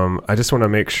I just want to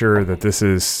make sure that this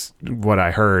is what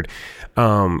I heard.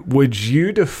 Would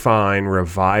you define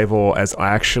revival as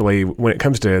actually, when it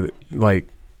comes to like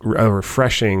a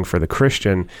refreshing for the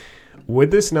Christian, would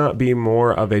this not be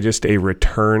more of just a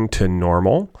return to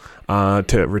normal,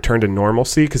 to return to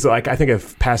normalcy? Because I think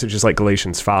of passages like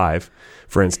Galatians 5,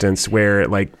 for instance, where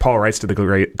Paul writes to the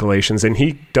Galatians and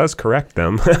he does correct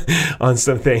them on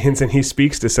some things, and he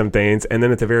speaks to some things, and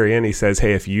then at the very end he says,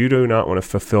 hey, if you do not want to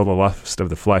fulfill the lust of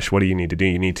the flesh, what do you need to do?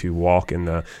 You need to walk in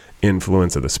the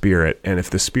influence of the Spirit. And if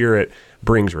the Spirit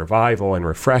brings revival and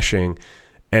refreshing,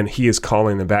 and he is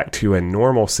calling them back to a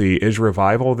normalcy. Is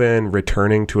revival then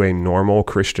returning to a normal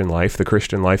Christian life, the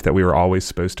Christian life that we were always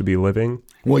supposed to be living?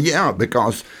 Well, yeah,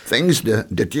 because things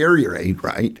deteriorate,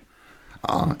 right?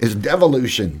 It's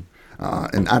devolution.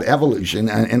 And not evolution.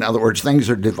 In other words, things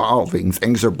are devolving,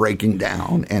 things are breaking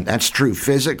down, and that's true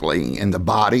physically in the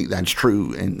body. That's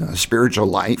true in spiritual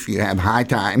life. You have high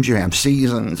times, you have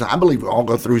seasons. I believe we all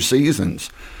go through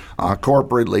seasons,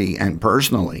 corporately and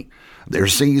personally.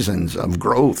 There's seasons of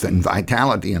growth and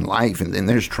vitality in life, and then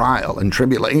there's trial and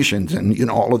tribulations,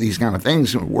 and all of these kind of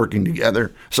things working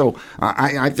together. So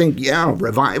I think,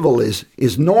 revival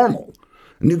is normal.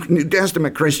 New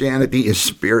Testament Christianity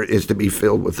is to be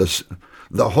filled with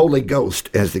the Holy Ghost,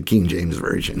 as the King James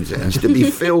Version says, to be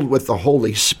filled with the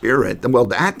Holy Spirit. Well,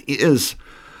 that is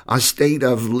a state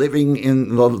of living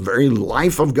in the very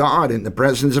life of God, in the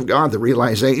presence of God, the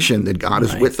realization that God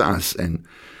is with us. And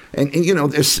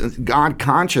this God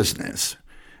consciousness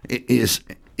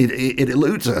it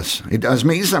eludes us. It does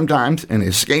me sometimes, and it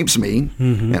escapes me.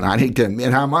 Mm-hmm. And I hate to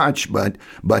admit how much, but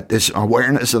this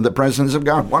awareness of the presence of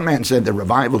God. One man said that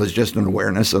revival is just an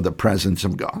awareness of the presence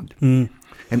of God. Mm.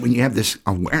 And when you have this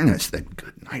awareness that,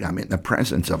 good night, I'm in the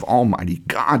presence of Almighty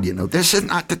God, this is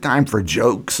not the time for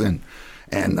jokes and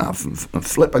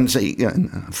flippancy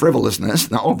and frivolousness.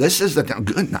 No, this is the time.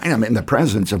 Good night, I'm in the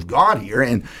presence of God here.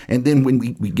 And then when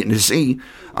we begin to see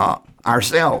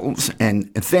ourselves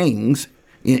and things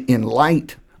in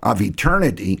light of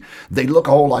eternity, they look a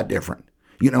whole lot different.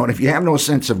 And if you have no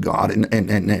sense of God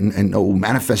and no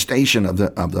manifestation of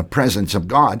the presence of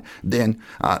God, then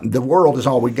the world is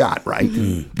all we got, right?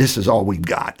 Mm-hmm. This is all we've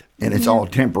got, and it's all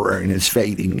temporary, and it's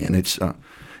fading, and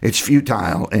it's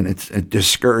futile, and it's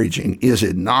discouraging, is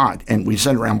it not? And we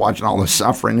sit around watching all the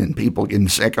suffering and people getting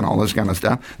sick and all this kind of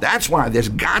stuff. That's why there's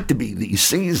got to be these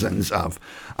seasons of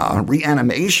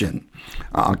reanimation,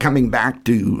 coming back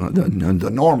to the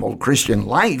normal Christian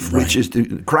life, right, which is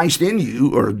Christ in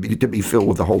you, or to be filled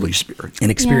with the Holy Spirit.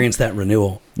 And experience that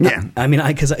renewal. Yeah. I mean,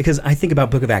 because I think about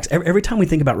Book of Acts. Every time we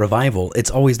think about revival, it's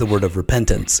always the word of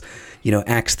repentance.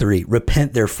 Acts 3,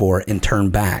 repent therefore and turn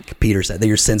back, Peter said, that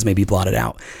your sins may be blotted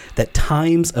out, that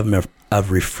times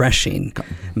of refreshing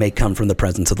may come from the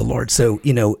presence of the Lord. So,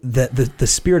 the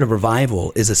spirit of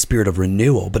revival is a spirit of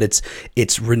renewal, but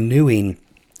it's renewing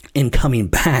and coming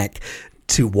back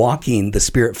to walking the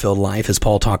Spirit-filled life, as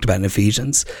Paul talked about in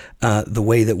Ephesians, the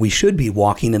way that we should be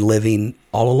walking and living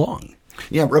all along.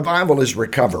 Yeah, revival is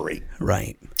recovery.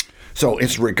 Right. So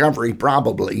it's recovery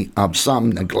probably of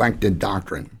some neglected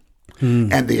doctrine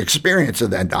and the experience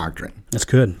of that doctrine. That's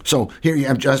good. So here you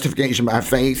have justification by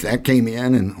faith. That came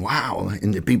in, and wow,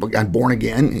 and the people got born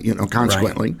again,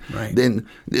 consequently. Right. Then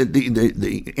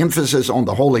the emphasis on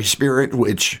the Holy Spirit,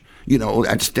 which,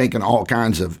 that's taken all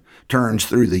kinds of turns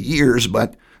through the years,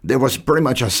 but there was pretty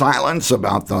much a silence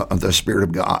about the Spirit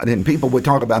of God. And people would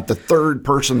talk about the third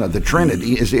person of the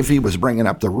Trinity as if he was bringing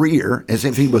up the rear, as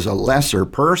if he was a lesser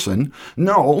person.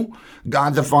 No,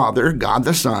 God the Father, God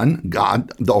the Son,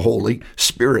 God the Holy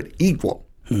Spirit, equal.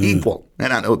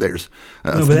 And I know there's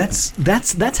no, but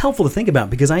that's helpful to think about,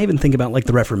 because I even think about like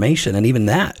the Reformation, and even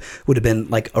that would have been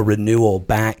like a renewal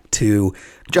back to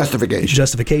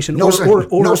justification, no or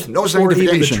sanctification,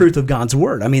 even the truth of God's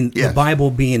word. I mean, yes. The Bible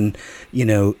being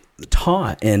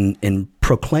taught and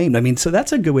proclaimed. I mean, so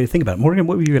that's a good way to think about it. Morgan,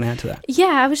 what were you going to add to that? Yeah,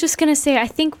 I was just going to say, I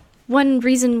think one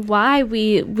reason why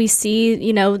we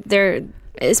see there,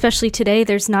 especially today,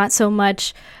 there's not so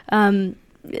much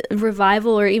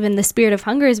revival or even the spirit of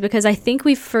hunger is because I think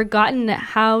we've forgotten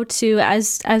how to,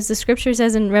 as the scripture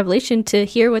says in Revelation, to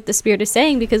hear what the Spirit is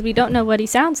saying, because we don't know what he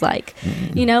sounds like.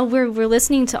 Mm-hmm. We're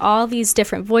listening to all these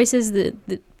different voices,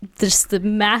 the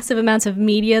massive amounts of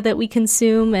media that we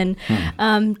consume, and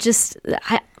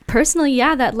personally,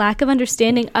 that lack of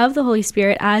understanding of the Holy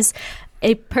Spirit as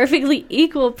a perfectly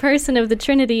equal person of the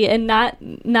Trinity, and not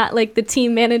like the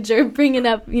team manager bringing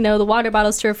up the water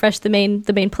bottles to refresh the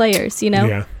main players.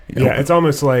 Yeah. It's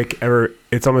almost like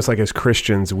as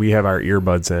Christians we have our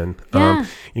earbuds in.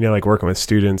 Like working with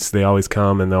students, they always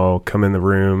come and they'll come in the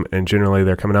room, and generally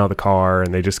they're coming out of the car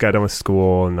and they just got done with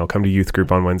school, and they'll come to youth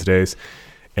group on Wednesdays.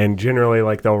 And generally,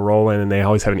 like, they'll roll in and they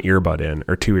always have an earbud in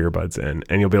or two earbuds in.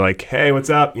 And you'll be like, hey, what's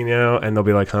up? And they'll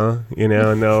be like, huh?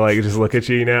 And they'll like just look at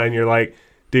you, and you're like,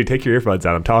 dude, take your earbuds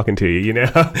out. I'm talking to you,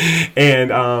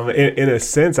 And in a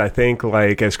sense, I think,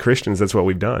 like, as Christians, that's what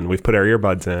we've done. We've put our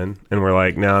earbuds in and we're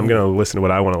like, no, I'm going to listen to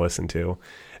what I want to listen to.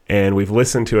 And we've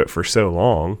listened to it for so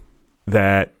long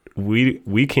that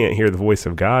we can't hear the voice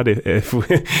of God if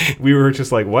we were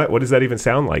just like, what does that even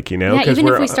sound like? Yeah, Because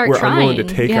even if we start we're trying, unwilling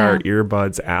to take yeah. our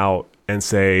earbuds out and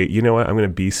say, you know what, I'm going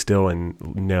to be still and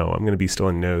know. I'm going to be still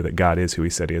and know that God is who he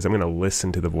said he is. I'm going to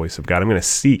listen to the voice of God. I'm going to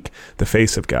seek the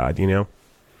face of God,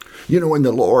 When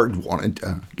the Lord wanted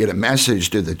to get a message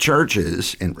to the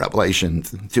churches in Revelation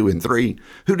 2 and 3,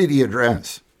 who did he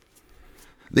address?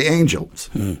 The angels.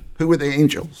 Who were the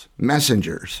angels?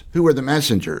 Messengers. Who were the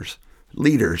messengers?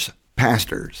 Leaders,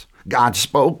 pastors. God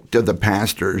spoke to the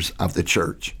pastors of the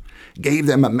church, gave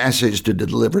them a message to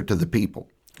deliver to the people.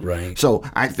 Right. So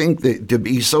I think that to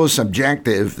be so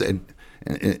subjective that,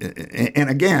 and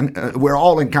again, we're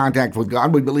all in contact with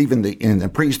God. We believe in the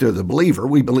priesthood of the believer.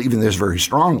 We believe in this very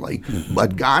strongly. Mm-hmm.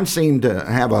 But God seemed to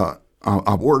have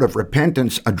a word of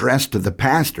repentance addressed to the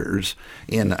pastors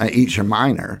in Asia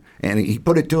Minor, and he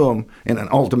put it to them in an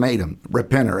ultimatum: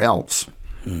 repent or else.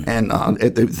 And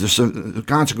the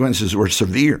consequences were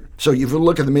severe. So if you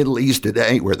look at the Middle East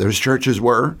today, where those churches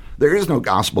were, there is no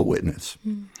gospel witness.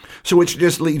 So which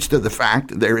just leads to the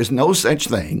fact there is no such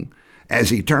thing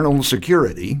as eternal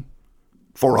security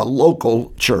for a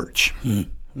local church.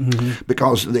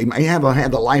 Because they may have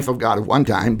had the life of God at one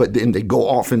time, but then they go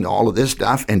off into all of this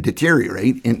stuff and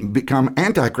deteriorate and become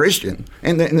anti-Christian.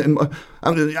 And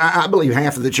I believe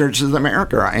half of the churches in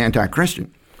America are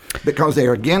anti-Christian, because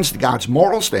they're against God's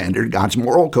moral standard, God's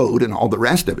moral code, and all the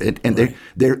rest of it, and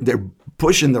they're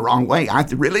pushing the wrong way. I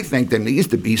really think there needs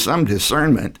to be some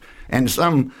discernment and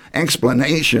some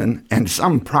explanation and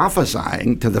some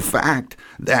prophesying to the fact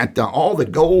that all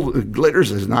that gold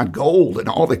glitters is not gold, and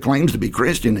all that claims to be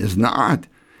Christian is not.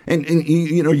 And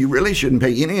you really shouldn't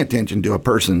pay any attention to a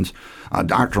person's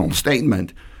doctrinal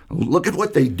statement. Look at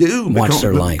what they do. Watch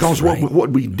their life. Because right.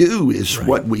 what we do is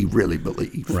what we really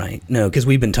believe. Right. No, because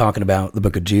we've been talking about the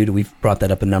book of Jude. We've brought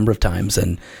that up a number of times.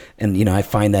 And I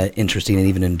find that interesting. And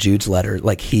even in Jude's letter,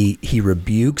 like he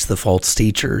rebukes the false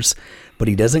teachers, but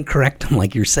he doesn't correct them,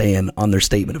 like you're saying, on their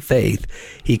statement of faith.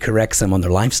 He corrects them on their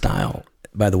lifestyle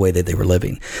by the way that they were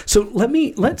living. So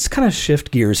let's kind of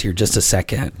shift gears here just a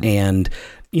second. And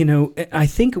I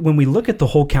think when we look at the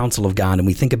whole counsel of God and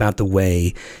we think about the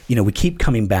way, we keep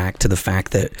coming back to the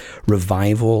fact that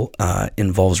revival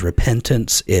involves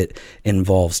repentance, it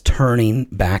involves turning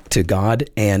back to God,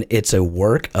 and it's a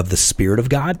work of the Spirit of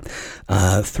God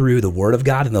through the Word of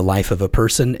God in the life of a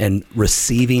person and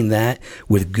receiving that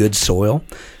with good soil.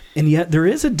 And yet there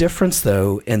is a difference,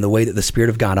 though, in the way that the Spirit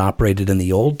of God operated in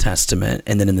the Old Testament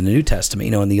and then in the New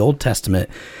Testament. In the Old Testament,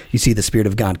 you see the Spirit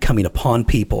of God coming upon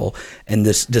people and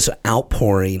this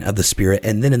outpouring of the Spirit.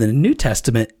 And then in the New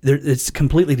Testament, it's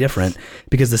completely different,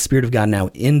 because the Spirit of God now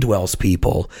indwells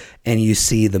people, and you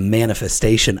see the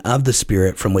manifestation of the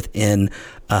Spirit from within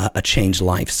a changed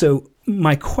life. So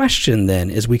my question then,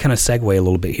 as we kind of segue a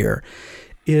little bit here,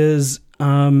 is...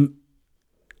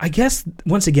 I guess,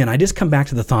 once again, I just come back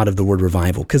to the thought of the word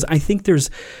revival, because I think there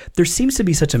seems to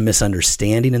be such a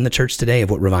misunderstanding in the church today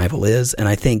of what revival is. And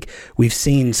I think we've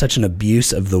seen such an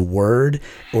abuse of the word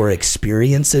or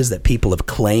experiences that people have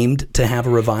claimed to have a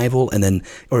revival. And then,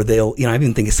 or they'll, I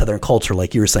even think of Southern culture,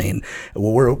 like you were saying,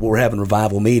 well, we're having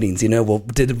revival meetings, well,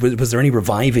 was there any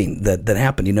reviving that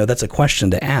happened? That's a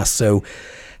question to ask. So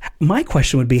my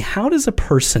question would be, how does a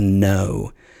person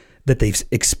know that they've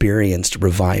experienced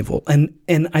revival?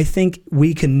 And I think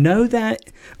we can know that,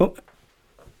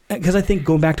 because I think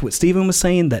going back to what Stephen was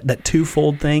saying, that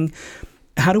twofold thing,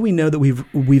 how do we know that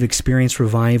we've experienced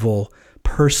revival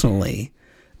personally?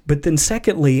 But then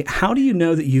secondly, how do you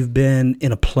know that you've been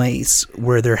in a place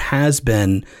where there has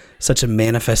been such a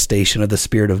manifestation of the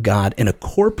Spirit of God in a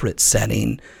corporate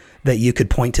setting that you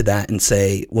could point to that and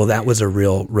say, well, that was a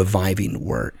real reviving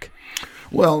work?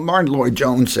 Well, Martin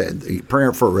Lloyd-Jones said the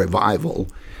prayer for revival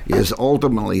is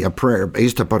ultimately a prayer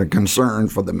based upon a concern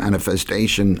for the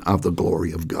manifestation of the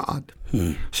glory of God.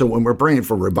 So when we're praying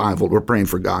for revival, we're praying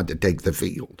for God to take the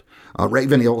field.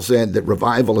 Ravenhill said that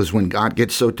revival is when God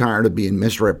gets so tired of being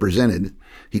misrepresented,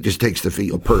 he just takes the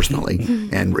field personally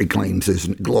and reclaims his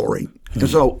glory. And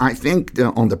so I think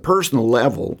on the personal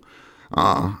level,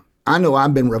 I know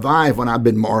I've been revived when I've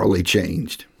been morally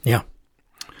changed. Yeah.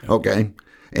 Okay.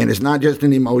 And it's not just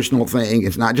an emotional thing.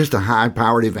 It's not just a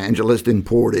high-powered evangelist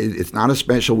imported. It's not a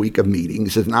special week of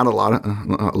meetings. It's not a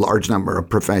large number of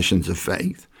professions of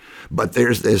faith. But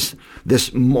there's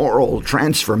this moral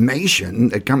transformation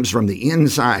that comes from the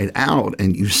inside out,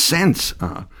 and you sense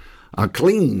a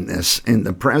cleanness in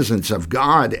the presence of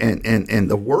God, and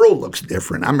the world looks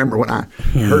different. I remember when I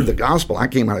heard the gospel, I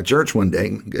came out of church one day.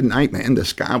 Good night, man. The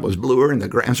sky was bluer and the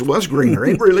grass was greener.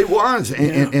 It really was.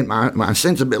 And my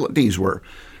sensibilities were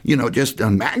just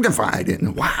magnified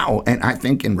and wow. And I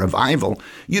think in revival,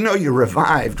 you're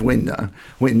revived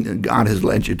when God has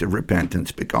led you to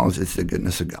repentance because it's the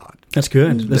goodness of God. That's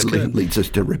good. That's that good. leads us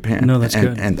to repent. No, that's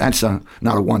good. And that's not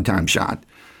a one-time shot.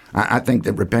 I think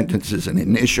that repentance is an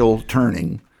initial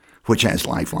turning, which has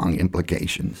lifelong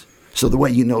implications. So the way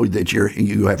you know that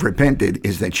you have repented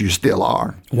is that you still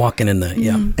are walking in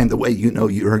the and the way you know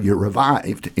you're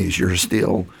revived is you're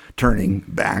still turning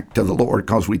back to the Lord,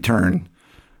 because we turn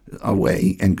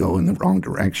away and go in the wrong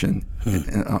direction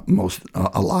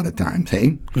a lot of times.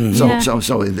 Hey,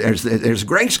 so there's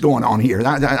grace going on here.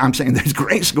 I'm saying there's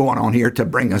grace going on here to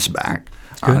bring us back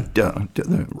to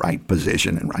the right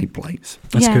position and right place.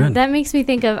 That's good. That makes me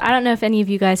think of, I don't know if any of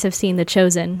you guys have seen The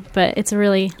Chosen, but it's a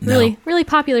really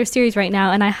popular series right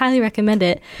now, and I highly recommend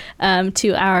it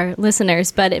to our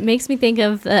listeners. But it makes me think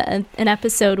of an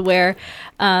episode where,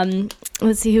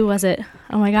 let's see, who was it?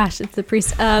 Oh my gosh, it's the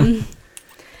priest.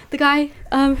 The guy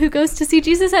who goes to see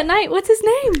Jesus at night. What's his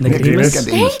name? Nicodemus.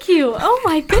 Thank you. Oh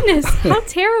my goodness. How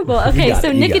terrible. Okay,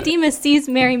 so Nicodemus sees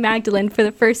Mary Magdalene for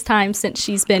the first time since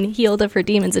she's been healed of her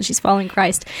demons and she's following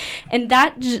Christ. And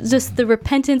that just the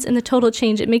repentance and the total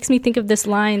change, it makes me think of this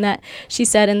line that she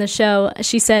said in the show.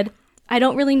 She said, I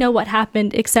don't really know what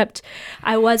happened except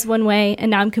I was one way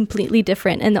and now I'm completely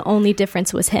different. And the only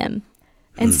difference was him.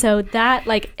 And so that,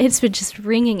 it's been just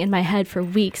ringing in my head for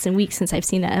weeks and weeks since I've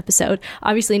seen that episode.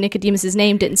 Obviously, Nicodemus's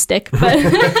name didn't stick, but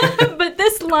but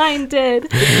this line did.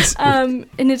 And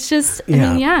it's just,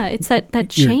 it's that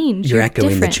change. You're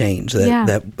echoing the change.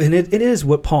 And it is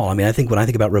what Paul, I think when I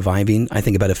think about reviving, I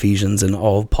think about Ephesians and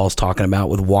all Paul's talking about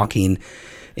with walking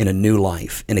in a new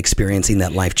life and experiencing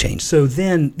that life change. So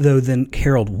then,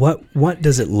 Harold, what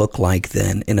does it look like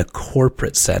then in a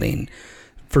corporate setting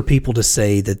for people to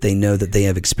say that they know that they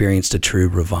have experienced a true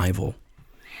revival?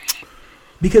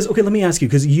 Because, okay, let me ask you,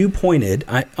 because you pointed,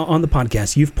 on the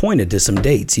podcast, you've pointed to some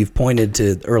dates. You've pointed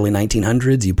to the early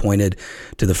 1900s. You pointed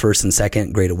to the first and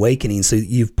second Great Awakening. So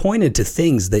you've pointed to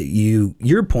things that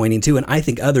you're pointing to, and I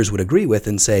think others would agree with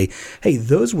and say, hey,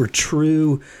 those were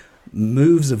true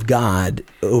moves of God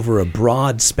over a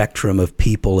broad spectrum of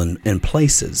people and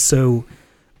places. So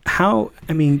how,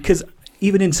 because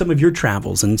even in some of your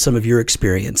travels and some of your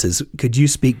experiences, could you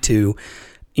speak to,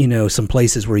 some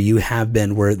places where you have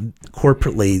been where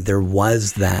corporately there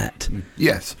was that?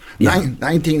 Yes.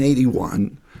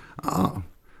 1981,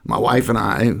 my wife and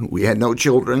I, we had no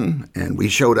children, and we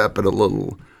showed up at a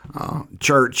little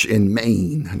church in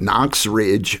Maine, Knox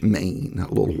Ridge, Maine, a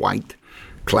little white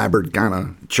clapboard kind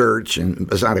of church and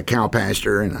beside a cow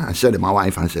pasture. And I said to my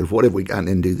wife, what have we gotten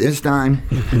into this time?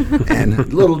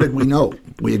 And little did we know,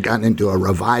 we had gotten into a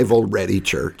revival-ready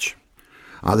church.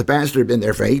 The pastor had been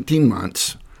there for 18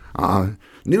 months.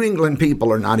 New England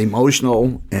people are not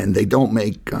emotional, and they don't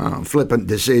make flippant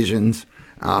decisions.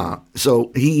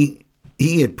 So he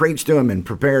had preached to them and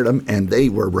prepared them, and they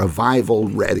were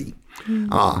revival-ready.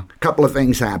 A couple of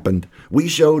things happened. We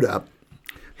showed up.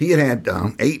 He had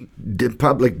 8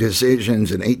 public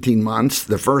decisions in 18 months.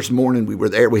 The first morning we were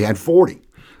there, we had 40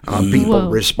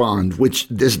 people respond, which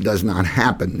this does not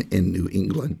happen in New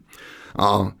England.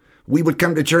 We would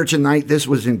come to church at night. This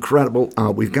was incredible.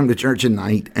 We'd come to church at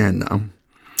night, and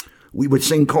we would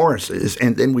sing choruses,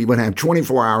 and then we would have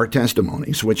 24-hour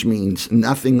testimonies, which means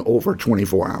nothing over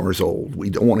 24 hours old.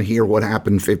 We don't want to hear what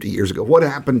happened 50 years ago. What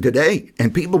happened today?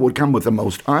 And people would come with the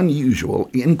most unusual,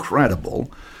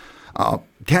 incredible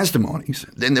testimonies.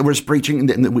 Then there was preaching, and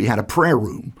then we had a prayer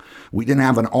room. We didn't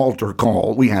have an altar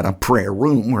call. We had a prayer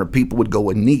room where people would go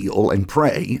and kneel and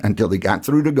pray until they got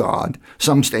through to God.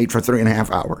 Some stayed for 3.5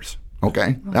 hours.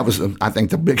 Okay, that was, I think,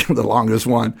 the longest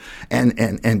one.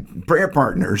 And prayer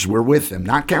partners were with them,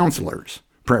 not counselors,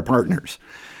 prayer partners.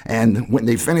 And when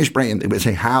they finished praying, they would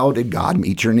say, how did God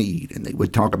meet your need? And they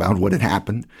would talk about what had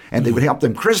happened, and they would help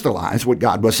them crystallize what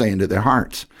God was saying to their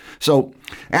hearts. So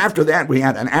after that, we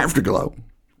had an afterglow.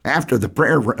 After the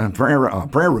prayer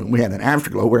room, we had an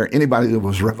afterglow where anybody that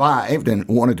was revived and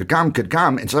wanted to come could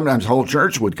come, and sometimes the whole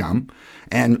church would come,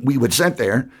 and we would sit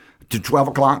there to 12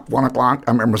 o'clock, 1 o'clock.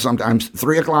 I remember sometimes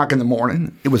 3 o'clock in the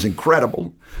morning. It was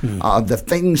incredible.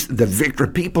 The victory,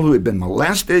 people who had been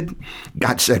molested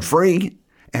got set free.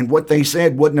 And what they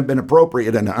said wouldn't have been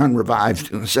appropriate in an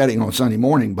unrevived setting on Sunday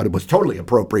morning, but it was totally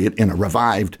appropriate in a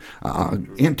revived,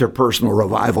 interpersonal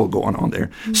revival going on there.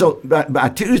 So by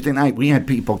Tuesday night, we had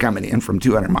people coming in from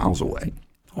 200 miles away.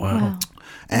 Wow.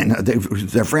 And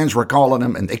their friends were calling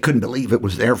them, and they couldn't believe it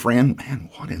was their friend. Man,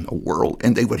 what in the world?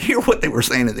 And they would hear what they were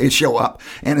saying, and they'd show up.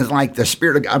 And it's like the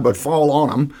Spirit of God would fall on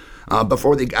them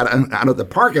before they got out of the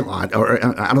parking lot or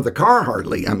out of the car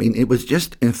hardly. I mean, it was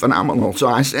just phenomenal. So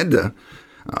I said to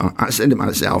I said to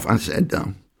myself,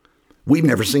 we've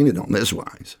never seen it on this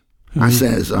wise. I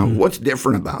says, what's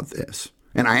different about this?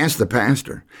 And I asked the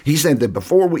pastor. He said that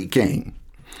before we came,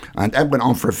 that went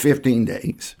on for 15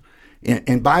 days.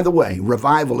 And by the way,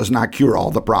 revival does not cure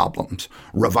all the problems.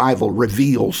 Revival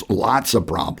reveals lots of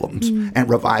problems, and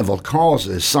revival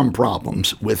causes some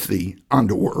problems with the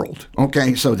underworld.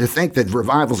 Okay, so to think that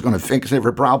revival is going to fix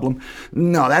every problem,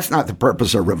 no, that's not the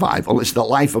purpose of revival. It's the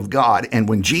life of God. And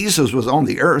when Jesus was on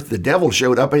the earth, the devil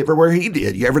showed up everywhere he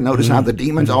did. You ever notice how the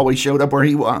demons always showed up where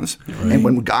he was? Right. And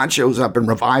when God shows up in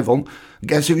revival,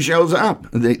 guess who shows up?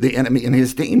 The enemy and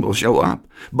his team will show up.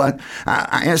 But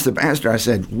I asked the pastor, I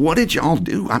said, what did y'all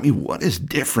do? I mean, what is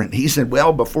different? He said,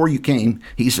 well, before you came,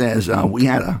 he says, we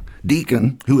had a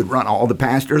deacon who had run all the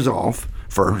pastors off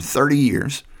for 30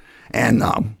 years. And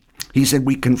he said,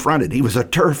 we confronted. He was a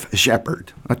turf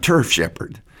shepherd.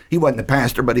 He wasn't a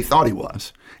pastor, but he thought he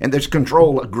was. And there's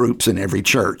control groups in every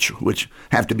church which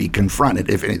have to be confronted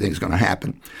if anything's going to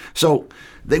happen. So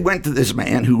they went to this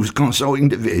man who was sowing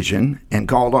division and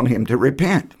called on him to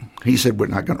repent. He said, we're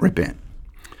not going to repent.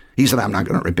 He said, I'm not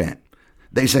going to repent.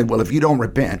 They said, well, if you don't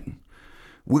repent,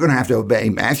 we're going to have to obey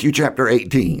Matthew chapter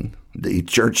 18, the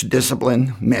church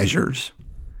discipline measures.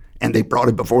 And they brought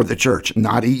it before the church.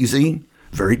 Not easy,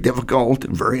 very difficult,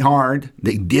 very hard.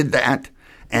 They did that,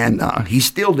 and he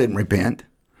still didn't repent.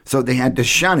 So they had to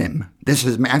shun him. This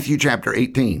is Matthew chapter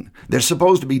 18. There's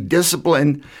supposed to be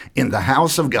discipline in the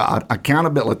house of God,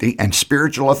 accountability, and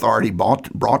spiritual authority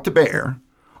brought to bear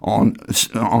on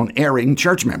erring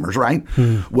church members, right?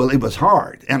 Well, it was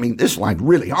hard. I mean, this is like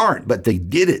really hard, but they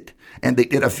did it. And they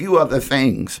did a few other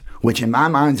things, which in my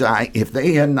mind's eye, if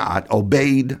they had not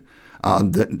obeyed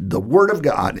the Word of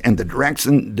God and the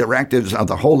directives of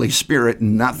the Holy Spirit,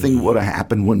 nothing would have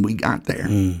happened when we got there.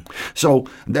 So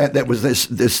that was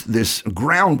this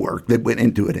groundwork that went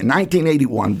into it. In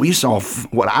 1981, we saw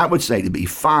what I would say to be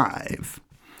 5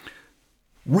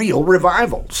 real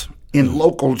revivals in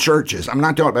local churches. I'm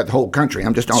not talking about the whole country.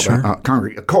 I'm just talking about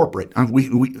corporate. I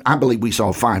believe we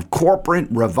saw 5 corporate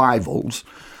revivals,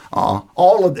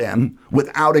 all of them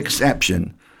without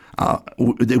exception.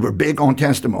 They were big on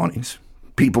testimonies.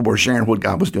 People were sharing what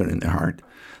God was doing in their heart.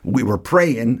 We were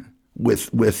praying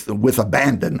with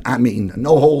abandon. I mean,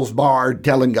 no holes barred,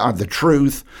 telling God the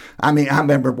truth. I mean, I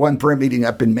remember one prayer meeting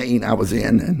up in Maine I was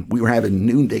in, and we were having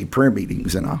noonday prayer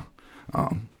meetings in a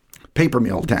paper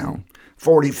mill town.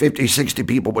 40, 50, 60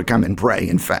 people would come and pray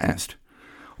and fast.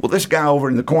 Well, this guy over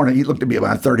in the corner, he looked to be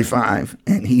about 35,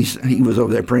 and he was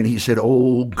over there praying. He said,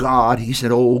 oh, God,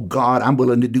 I'm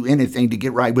willing to do anything to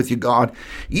get right with you, God,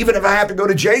 even if I have to go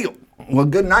to jail. Well,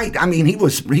 good night. I mean, he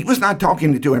was not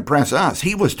talking to impress us.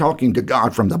 He was talking to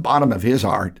God from the bottom of his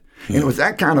heart. And it was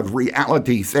that kind of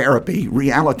reality therapy,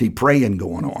 reality praying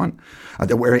going on,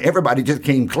 where everybody just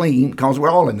came clean because we're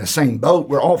all in the same boat.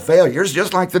 We're all failures,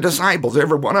 just like the disciples.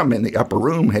 Every one of them in the upper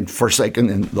room had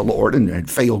forsaken the Lord and had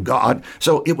failed God.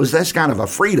 So it was this kind of a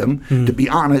freedom to be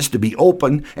honest, to be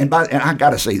open. And I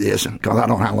got to say this because I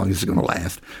don't know how long this is going to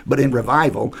last. But in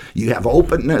revival, you have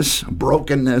openness,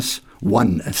 brokenness,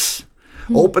 oneness.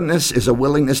 Openness is a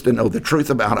willingness to know the truth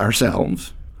about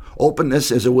ourselves. Openness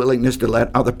is a willingness to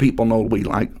let other people know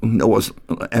know us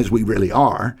as we really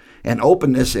are. And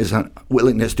openness is a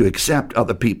willingness to accept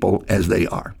other people as they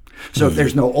are. So if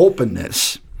there's no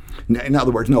openness, in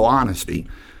other words, no honesty,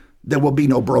 there will be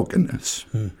no brokenness.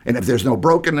 And if there's no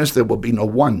brokenness, there will be no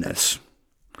oneness.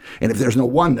 And if there's no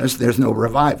oneness, there's no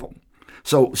revival.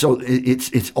 So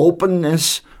it's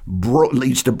openness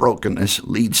leads to brokenness,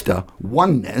 leads to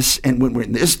oneness. And when we're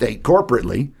in this state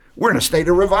corporately, we're in a state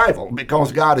of revival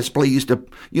because God is pleased to,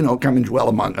 come and dwell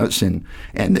among us, and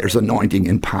there's anointing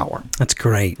and power. That's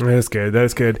great. That's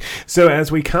good. So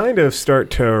as we kind of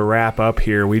start to wrap up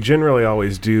here, we generally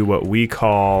always do what we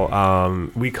call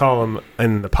them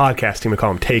in the podcast team, we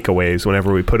call them takeaways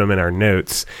whenever we put them in our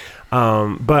notes.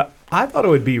 But I thought it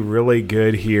would be really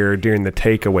good here during the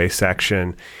takeaway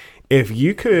section if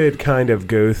you could kind of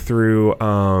go through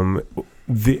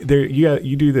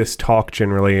you do this talk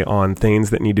generally on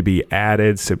things that need to be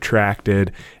added,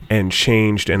 subtracted, and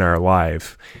changed in our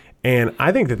life. And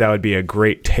I think that would be a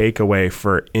great takeaway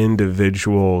for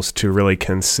individuals to really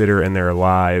consider in their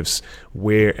lives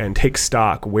and take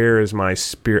stock. Where is my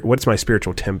spirit? What's my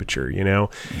spiritual temperature,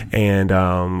 and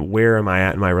where am I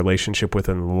at in my relationship with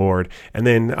the Lord? And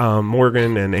then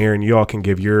Morgan and Aaron, you all can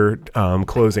give your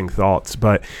closing thoughts.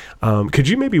 But could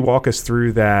you maybe walk us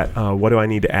through that? What do I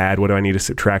need to add? What do I need to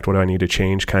subtract? What do I need to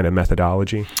change kind of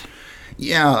methodology?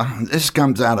 Yeah, this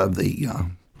comes out of the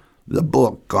the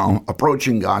book,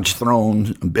 Approaching God's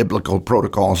Throne, Biblical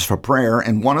Protocols for Prayer.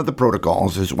 And one of the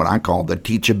protocols is what I call the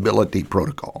teachability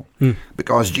protocol.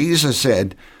 Because Jesus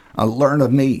said, learn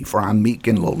of me, for I'm meek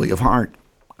and lowly of heart.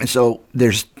 And so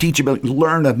there's teachability,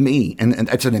 learn of me. And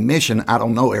that's an admission. I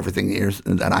don't know everything there is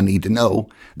that I need to know.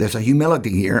 There's a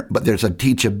humility here, but there's a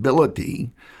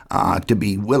teachability to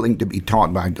be willing to be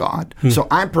taught by God. So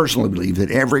I personally believe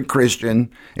that every Christian,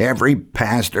 every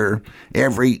pastor,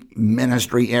 every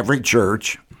ministry, every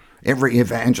church, every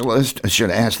evangelist should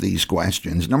ask these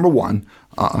questions. Number one,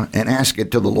 and ask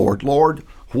it to the Lord. Lord,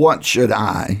 what should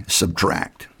I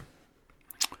subtract?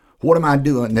 What am I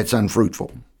doing that's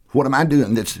unfruitful? What am I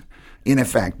doing that's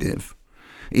ineffective?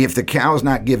 If the cow's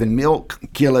not giving milk,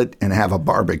 kill it and have a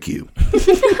barbecue.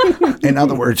 In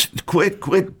other words, quit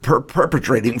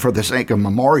perpetrating for the sake of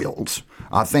memorials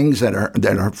things that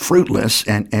are fruitless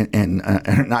and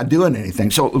are not doing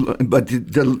anything. So, but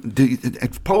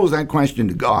to pose that question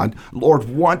to God, Lord,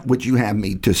 what would you have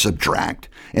me to subtract?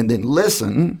 And then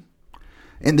listen,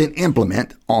 and then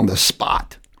implement on the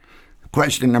spot.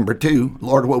 Question number 2,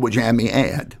 Lord, what would you have me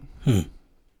add?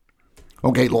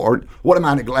 Okay, Lord, what am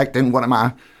I neglecting? What am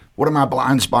I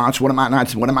blind spots? What am I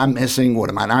missing? What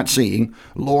am I not seeing?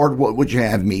 Lord, what would you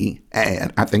have me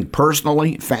add? I think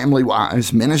personally,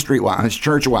 family-wise, ministry-wise,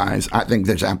 church-wise, I think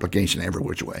there's application every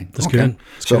which way. That's good.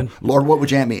 That's so, good. Lord, what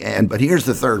would you have me add? But here's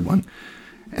the third one.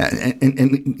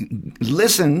 And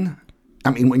listen. I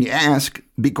mean, when you ask,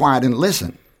 be quiet and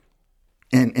listen.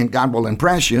 And God will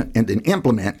impress you, and then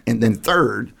implement. And then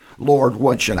third, Lord,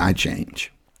 what should I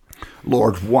change?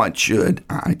 Lord, what should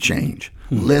I change?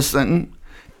 Listen,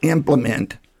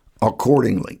 implement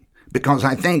accordingly. Because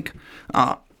I think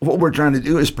what we're trying to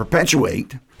do is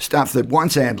perpetuate stuff that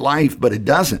once had life, but it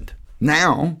doesn't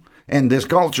now. And this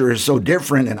culture is so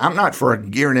different, and I'm not for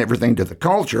gearing everything to the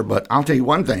culture, but I'll tell you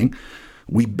one thing.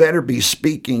 We better be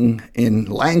speaking in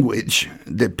language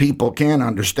that people can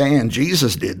understand.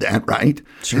 Jesus did that, right?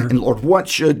 Sure. And Lord, what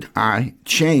should I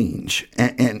change?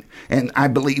 And I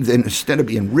believe that instead of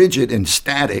being rigid and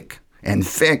static and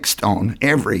fixed on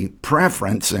every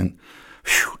preference and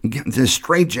this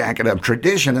straitjacket of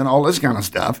tradition and all this kind of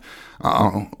stuff,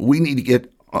 we need to get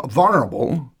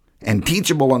vulnerable and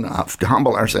teachable enough to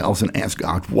humble ourselves and ask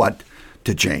God what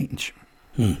to change.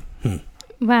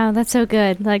 Wow, that's so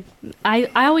good. Like I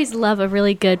always love a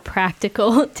really good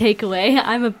practical takeaway.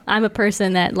 I'm a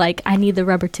person that like I need the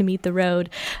rubber to meet the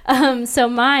road. So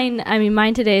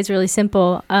mine today is really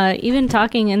simple. Even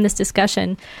talking in this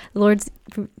discussion, the Lord's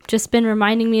just been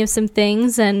reminding me of some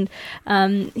things, and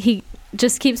He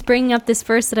just keeps bringing up this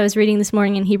verse that I was reading this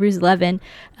morning in Hebrews 11.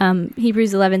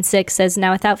 Hebrews 11:6 says,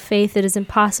 "Now without faith it is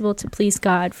impossible to please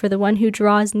God, for the one who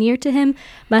draws near to him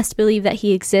must believe that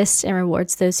he exists and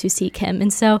rewards those who seek him."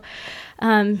 And so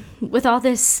with all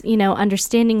this,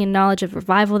 understanding and knowledge of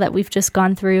revival that we've just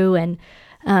gone through,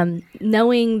 and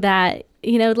knowing that,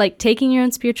 like taking your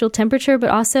own spiritual temperature, but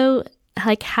also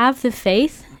like have the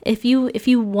faith. If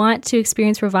you want to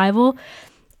experience revival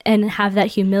and have that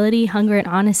humility, hunger, and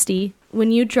honesty, when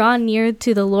you draw near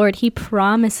to the Lord, He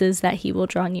promises that He will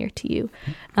draw near to you.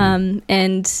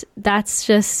 And that's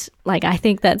just like, I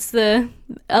think that's the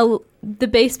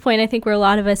base point I think where a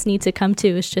lot of us need to come to,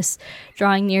 is just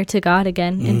drawing near to God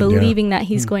again and believing that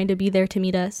He's going to be there to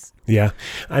meet us. Yeah.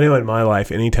 I know in my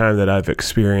life, anytime that I've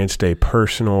experienced a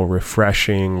personal,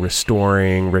 refreshing,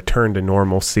 restoring, return to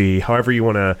normalcy, however you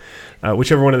want to,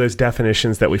 whichever one of those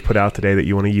definitions that we've put out today that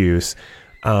you want to use,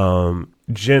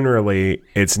 generally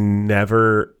it's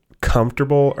never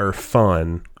comfortable or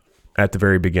fun at the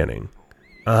very beginning.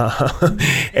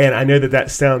 And I know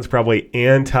that sounds probably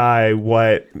anti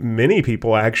what many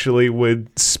people actually would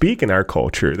speak in our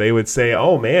culture. They would say,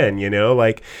 oh man,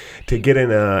 like to get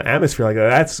in an atmosphere like that,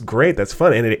 that's great, that's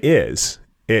fun. And it is.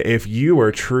 If you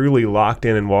are truly locked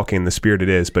in and walking in the Spirit, it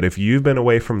is. But if you've been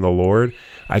away from the Lord,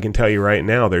 I can tell you right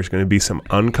now, there's going to be some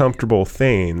uncomfortable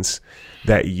things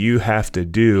that you have to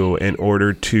do in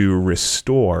order to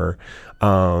restore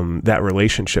that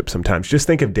relationship sometimes. Just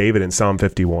think of David in Psalm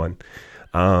 51.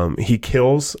 He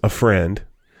kills a friend.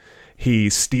 He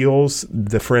steals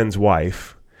the friend's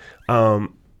wife.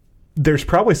 There's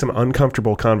probably some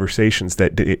uncomfortable conversations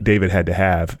that David had to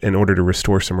have in order to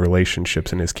restore some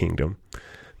relationships in his kingdom.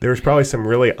 There was probably some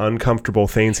really uncomfortable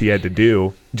things he had to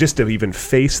do just to even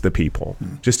face the people,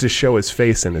 just to show his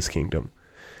face in his kingdom.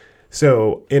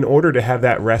 So in order to have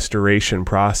that restoration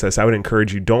process, I would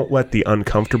encourage you, don't let the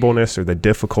uncomfortableness or the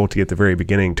difficulty at the very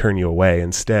beginning turn you away.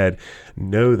 Instead,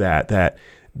 know that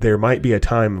there might be a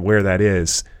time where that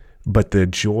is, but the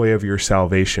joy of your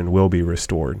salvation will be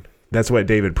restored. That's what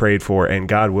David prayed for, and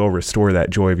God will restore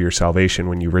that joy of your salvation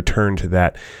when you return to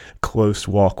that close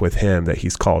walk with him that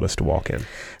he's called us to walk in.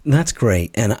 That's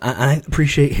great. And I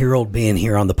appreciate Harold being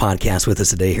here on the podcast with us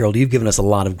today. Harold, you've given us a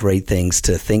lot of great things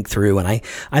to think through. And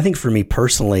I think for me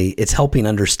personally, it's helping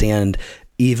understand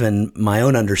even my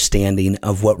own understanding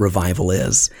of what revival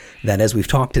is. That as we've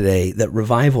talked today, that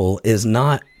revival is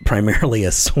not primarily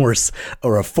a source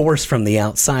or a force from the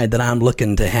outside that I'm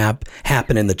looking to have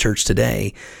happen in the church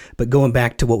today. But going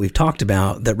back to what we've talked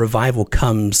about, that revival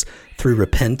comes through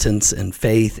repentance and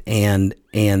faith and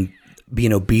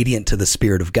being obedient to the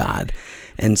Spirit of God.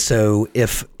 And so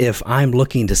if I'm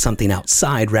looking to something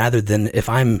outside rather than if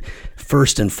I'm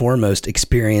first and foremost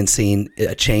experiencing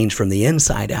a change from the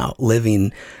inside out,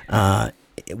 living,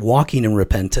 walking in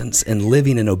repentance and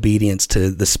living in obedience to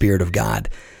the Spirit of God,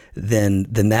 then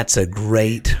that's a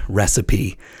great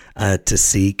recipe to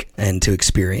seek and to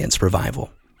experience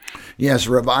revival. Yes,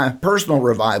 personal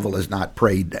revival is not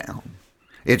prayed down.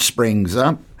 It springs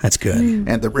up. That's good.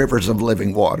 And the rivers of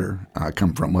living water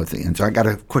come from within. So I got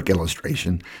a quick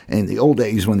illustration. In the old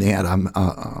days when they had a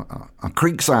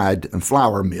creekside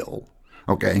flour mill,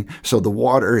 okay, so the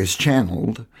water is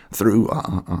channeled through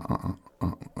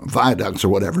viaducts or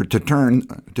whatever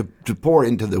to pour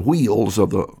into the wheels of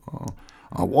the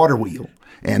water wheel.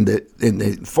 And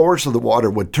the force of the water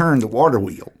would turn the water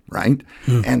wheel, right?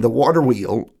 And the water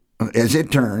wheel, as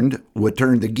it turned, would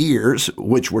turn the gears,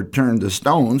 which would turn the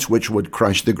stones, which would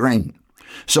crush the grain.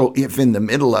 So if in the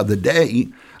middle of the day,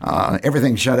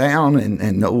 everything shut down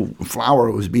and no flour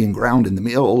was being ground in the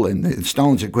mill and the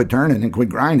stones had quit turning and quit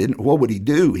grinding, what would he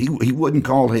do? He wouldn't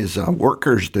call his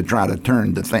workers to try to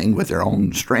turn the thing with their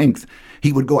own strength.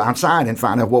 He would go outside and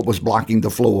find out what was blocking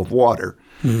the flow of water.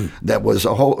 That was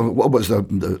what was the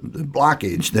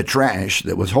blockage, the trash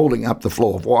that was holding up the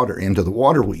flow of water into the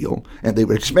water wheel, and they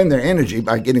would expend their energy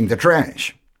by getting the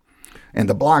trash and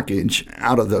the blockage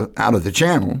out of the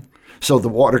channel, so the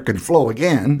water could flow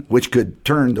again, which could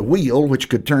turn the wheel, which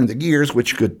could turn the gears,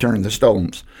 which could turn the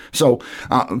stones. So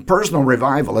personal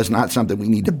revival is not something we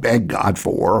need to beg God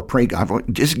for or pray God for.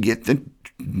 Just get the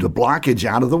blockage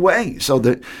out of the way, so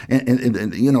that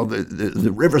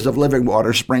the rivers of living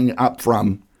water spring up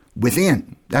from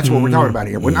within. That's what we're talking about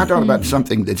here. We're not talking about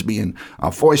something that's being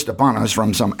foisted upon us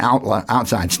from some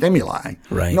outside stimuli.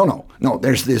 Right. No.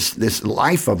 There's this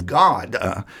life of God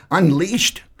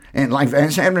unleashed. And like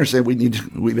Vance Havner said,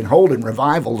 we've been holding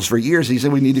revivals for years. He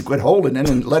said we need to quit holding it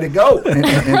and let it go.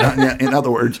 In other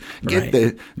words, get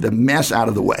the mess out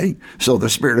of the way so the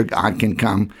Spirit of God can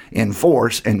come in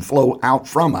force and flow out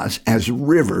from us as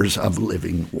rivers of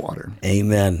living water.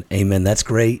 Amen. That's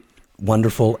great.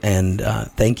 Wonderful. And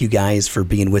thank you guys for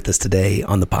being with us today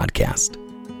on the podcast.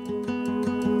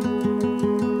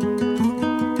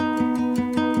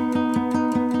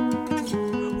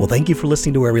 Well, thank you for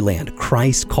listening to Where We Land,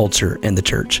 Christ, Culture, and the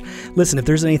Church. Listen, if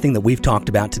there's anything that we've talked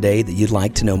about today that you'd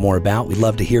like to know more about, we'd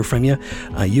love to hear from you.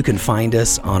 You can find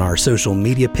us on our social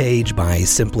media page by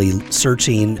simply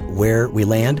searching Where We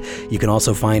Land. You can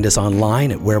also find us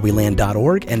online at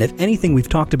whereweland.org. And if anything we've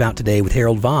talked about today with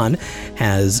Harold Vaughn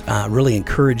has really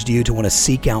encouraged you to want to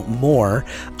seek out more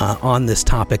on this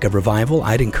topic of revival,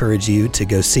 I'd encourage you to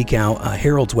go seek out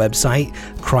Harold's website,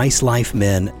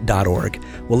 christlifemen.org.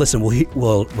 Well, listen,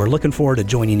 we're looking forward to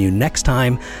joining you next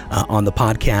time on the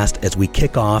podcast as we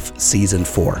kick off season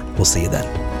 4. We'll see you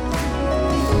then.